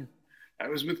one. I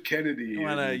was with Kennedy. I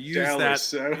want to use Dallas,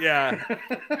 that. So. Yeah.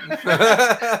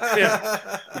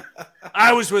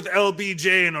 I was with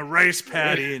LBJ in a rice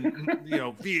paddy, and and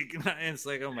it's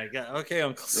like, oh my God. Okay,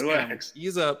 Uncle Sam, relax.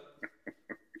 Ease up.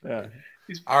 Yeah.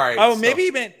 All right. Oh, maybe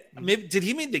he meant. Maybe did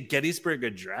he mean the Gettysburg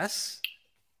Address?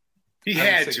 He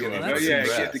had to have. Yeah,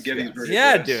 get the Gettysburg.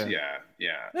 Yeah, Address. dude.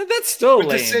 Yeah. That's still but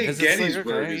lame. To say 'cause it's Gettysburg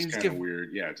like, okay, is kind of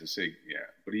weird. Yeah, to say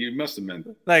but he must have meant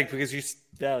like because you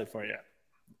rallied for it.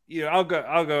 Yeah, I'll go.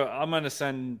 I'm gonna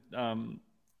send.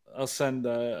 I'll send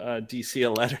DC a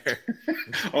letter.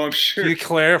 Oh, I'm sure. Can you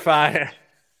clarify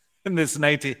in this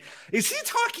 19? Is he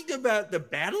talking about the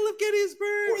Battle of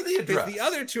Gettysburg or the address? The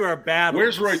other two are battles.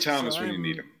 Where's Roy Thomas when you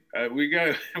need him?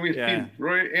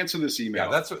 Roy, answer this email.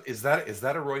 Yeah, is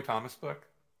that a Roy Thomas book?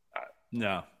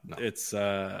 No, it's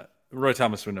Roy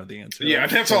Thomas would know the answer. Yeah, right?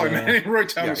 that's all I meant. Roy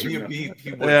Thomas He would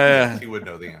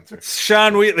know the answer.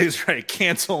 Sean Wheatley's right.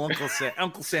 Cancel Uncle Sam.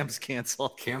 Uncle Sam's cancel.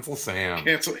 Cancel Sam.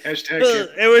 Cancel hashtag.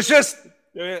 It was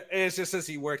just as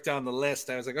he worked down the list.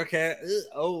 I was like, okay,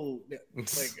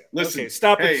 Listen, okay,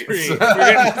 stop at 3. We're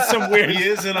getting some weird. He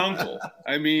is an uncle.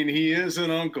 I mean, he is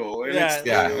an uncle. And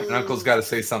an uncle's got to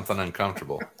say something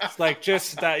uncomfortable. It's like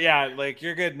just that. Yeah, like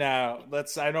you're good now.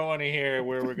 I don't want to hear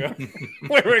where we're going.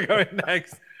 Where we're going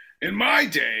next. In my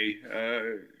day,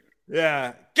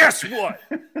 guess what?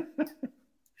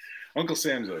 Uncle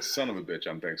Sam's a son of a bitch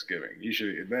on Thanksgiving. He's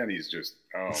just,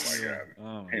 oh my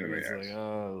God. Pain in the ass.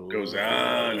 Like, goes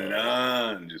on and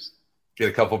on. Just get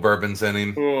a couple bourbons in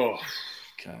him. Oh,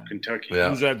 God. Kentucky. Yeah.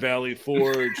 Who's that Valley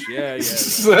Forge? Yeah.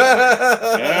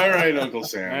 All right, Uncle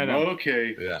Sam.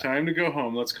 Okay. Yeah. Time to go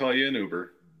home. Let's call you an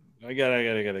Uber. I got.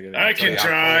 I can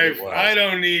drive. I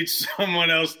don't need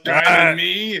someone else driving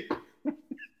me.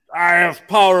 I have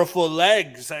powerful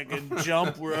legs. I can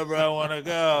jump wherever I want to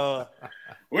go.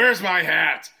 Where's my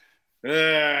hat?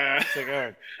 It's like,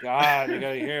 oh God, you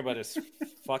gotta hear about his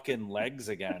fucking legs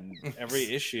again.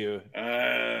 Every issue.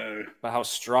 About how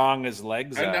strong his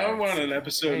legs are. I now want an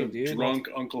episode of Drunk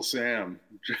Uncle Sam.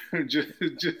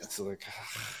 It's like,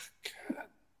 oh, God.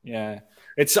 Yeah.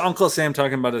 It's Uncle Sam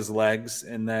talking about his legs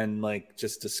and then like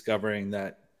just discovering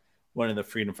that one of the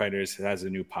freedom fighters has a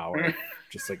new power.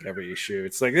 Just like every issue.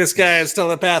 It's like, this guy is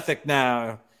telepathic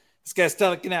now. This guy's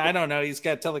I don't know. He's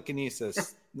got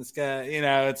telekinesis. This guy,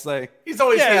 it's like he's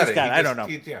always had it. I don't know.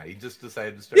 He just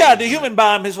decided to start. Yeah, the human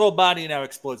bomb. His whole body now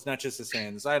explodes, not just his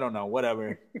hands. I don't know.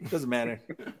 Whatever. Doesn't matter.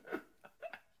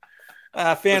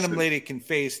 Phantom Lady can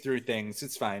phase through things.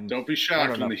 It's fine. Don't be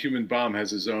shocked when the human bomb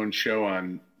has his own show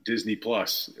on Disney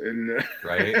Plus and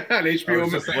right on HBO,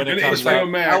 HBO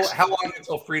Max. How long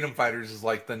until Freedom Fighters is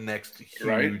like the next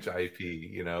huge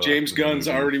IP? James Gunn's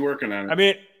already working on it. I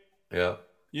mean, yeah.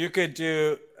 You could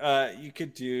do a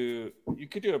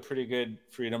pretty good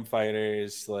Freedom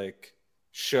Fighters like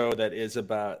show that is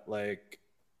about like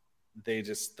they're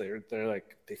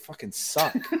like they fucking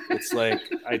suck. It's like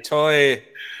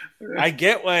I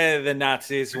get why the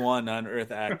Nazis won on Earth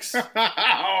X.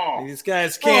 These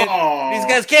guys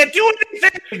can't do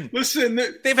anything. Listen,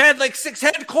 they've had like 6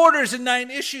 headquarters and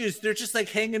 9 issues. They're just like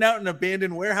hanging out in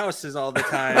abandoned warehouses all the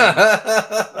time.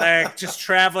 Like just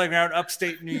traveling around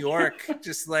upstate New York,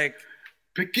 just like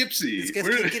Poughkeepsie. These guys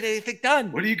can't get anything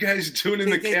done. What are you guys doing in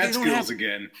the Catskills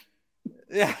again?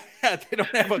 Yeah, they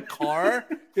don't have a car.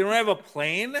 They don't have a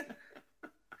plane.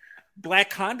 Black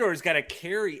Condor's got to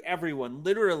carry everyone,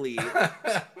 literally,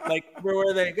 like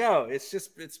where they go.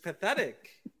 It's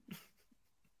pathetic.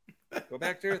 Go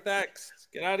back to Earth X.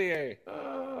 Get out of here.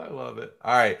 I love it.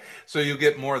 All right, so you'll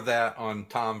get more of that on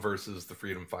Tom versus the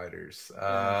Freedom Fighters.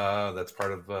 That's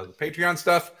part of the Patreon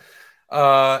stuff.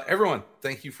 Everyone,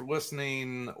 thank you for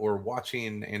listening or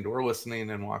watching or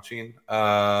listening and watching.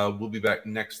 We'll be back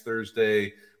next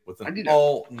Thursday with an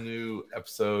all new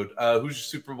episode. Who's your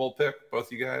Super Bowl pick?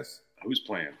 Both you guys? Who's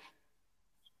playing?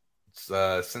 It's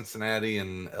Cincinnati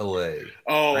and LA.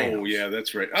 Oh, Rams. Yeah,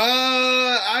 that's right.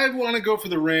 I want to go for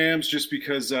the Rams just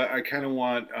because I kind of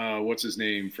want what's his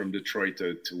name from Detroit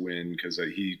to win because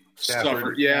he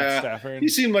suffered. Yeah, Stafford. He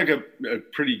seemed like a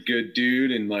pretty good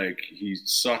dude, and like he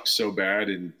sucked so bad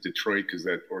in Detroit because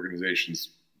that organization's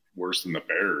worse than the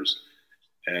Bears.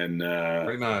 And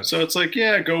pretty much. So it's like,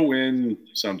 yeah, go win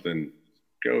something.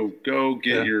 Go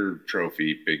get your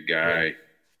trophy, big guy. Yeah.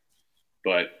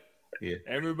 But yeah,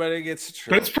 everybody gets a trophy.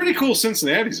 But it's pretty cool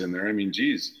Cincinnati's in there. I mean,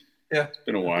 geez. Yeah. It's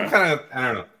been a while. I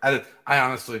don't know. I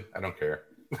honestly, I don't care.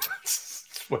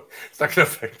 It's not going to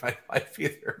affect my life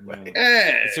either.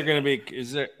 Hey. Is there going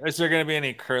to be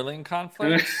any curling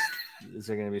conflicts? Is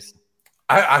there going to be...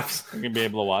 I'm going to be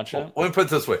able to watch it? Let me put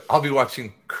it this way. I'll be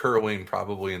watching curling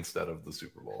probably instead of the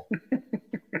Super Bowl.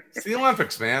 It's the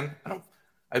Olympics, man.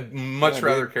 I'd much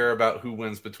rather care about who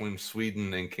wins between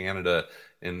Sweden and Canada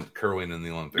in curling in the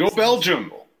Olympics. Go Belgium!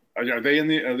 Are they in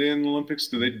the Olympics?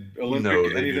 Do they Olympic? No,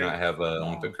 they anything? do not have an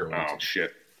Olympic curling. Oh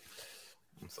shit!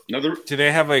 Do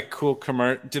they have like cool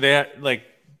Do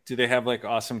they have like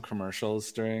awesome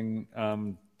commercials during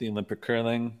the Olympic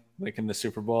curling, like in the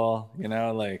Super Bowl? You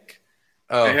know, like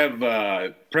They have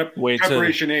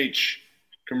Preparation H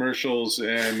commercials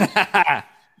and.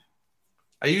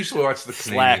 I usually watch the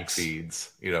Canadian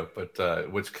feeds,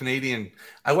 but which Canadian?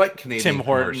 I like Canadian Tim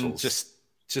Horton, commercials.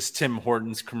 just Tim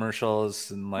Hortons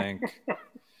commercials and like.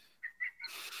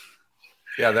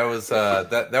 Yeah, that was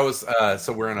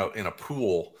so we're in a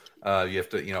pool. You have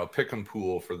to pick and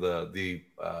pool for the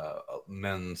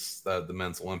men's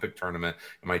Olympic tournament.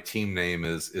 And my team name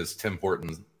is Tim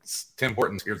Hortons. Tim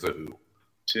Hortons, here's a who.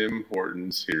 Tim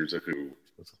Hortons, here's a who.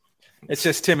 It's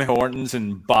just Tim Hortons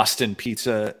and Boston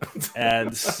Pizza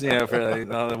ads, for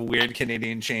like all the weird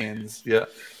Canadian chains. Yeah.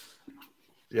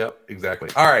 Yep, exactly.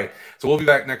 All right, so we'll be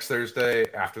back next Thursday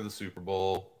after the Super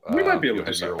Bowl. We might be able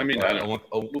to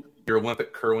do your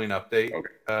Olympic curling update.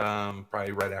 Okay.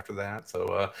 Probably right after that.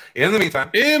 So in the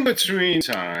meantime, in between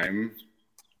time,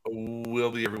 we'll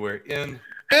be everywhere in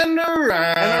and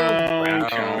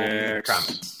around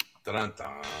comics.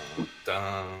 Dun-dun-dun.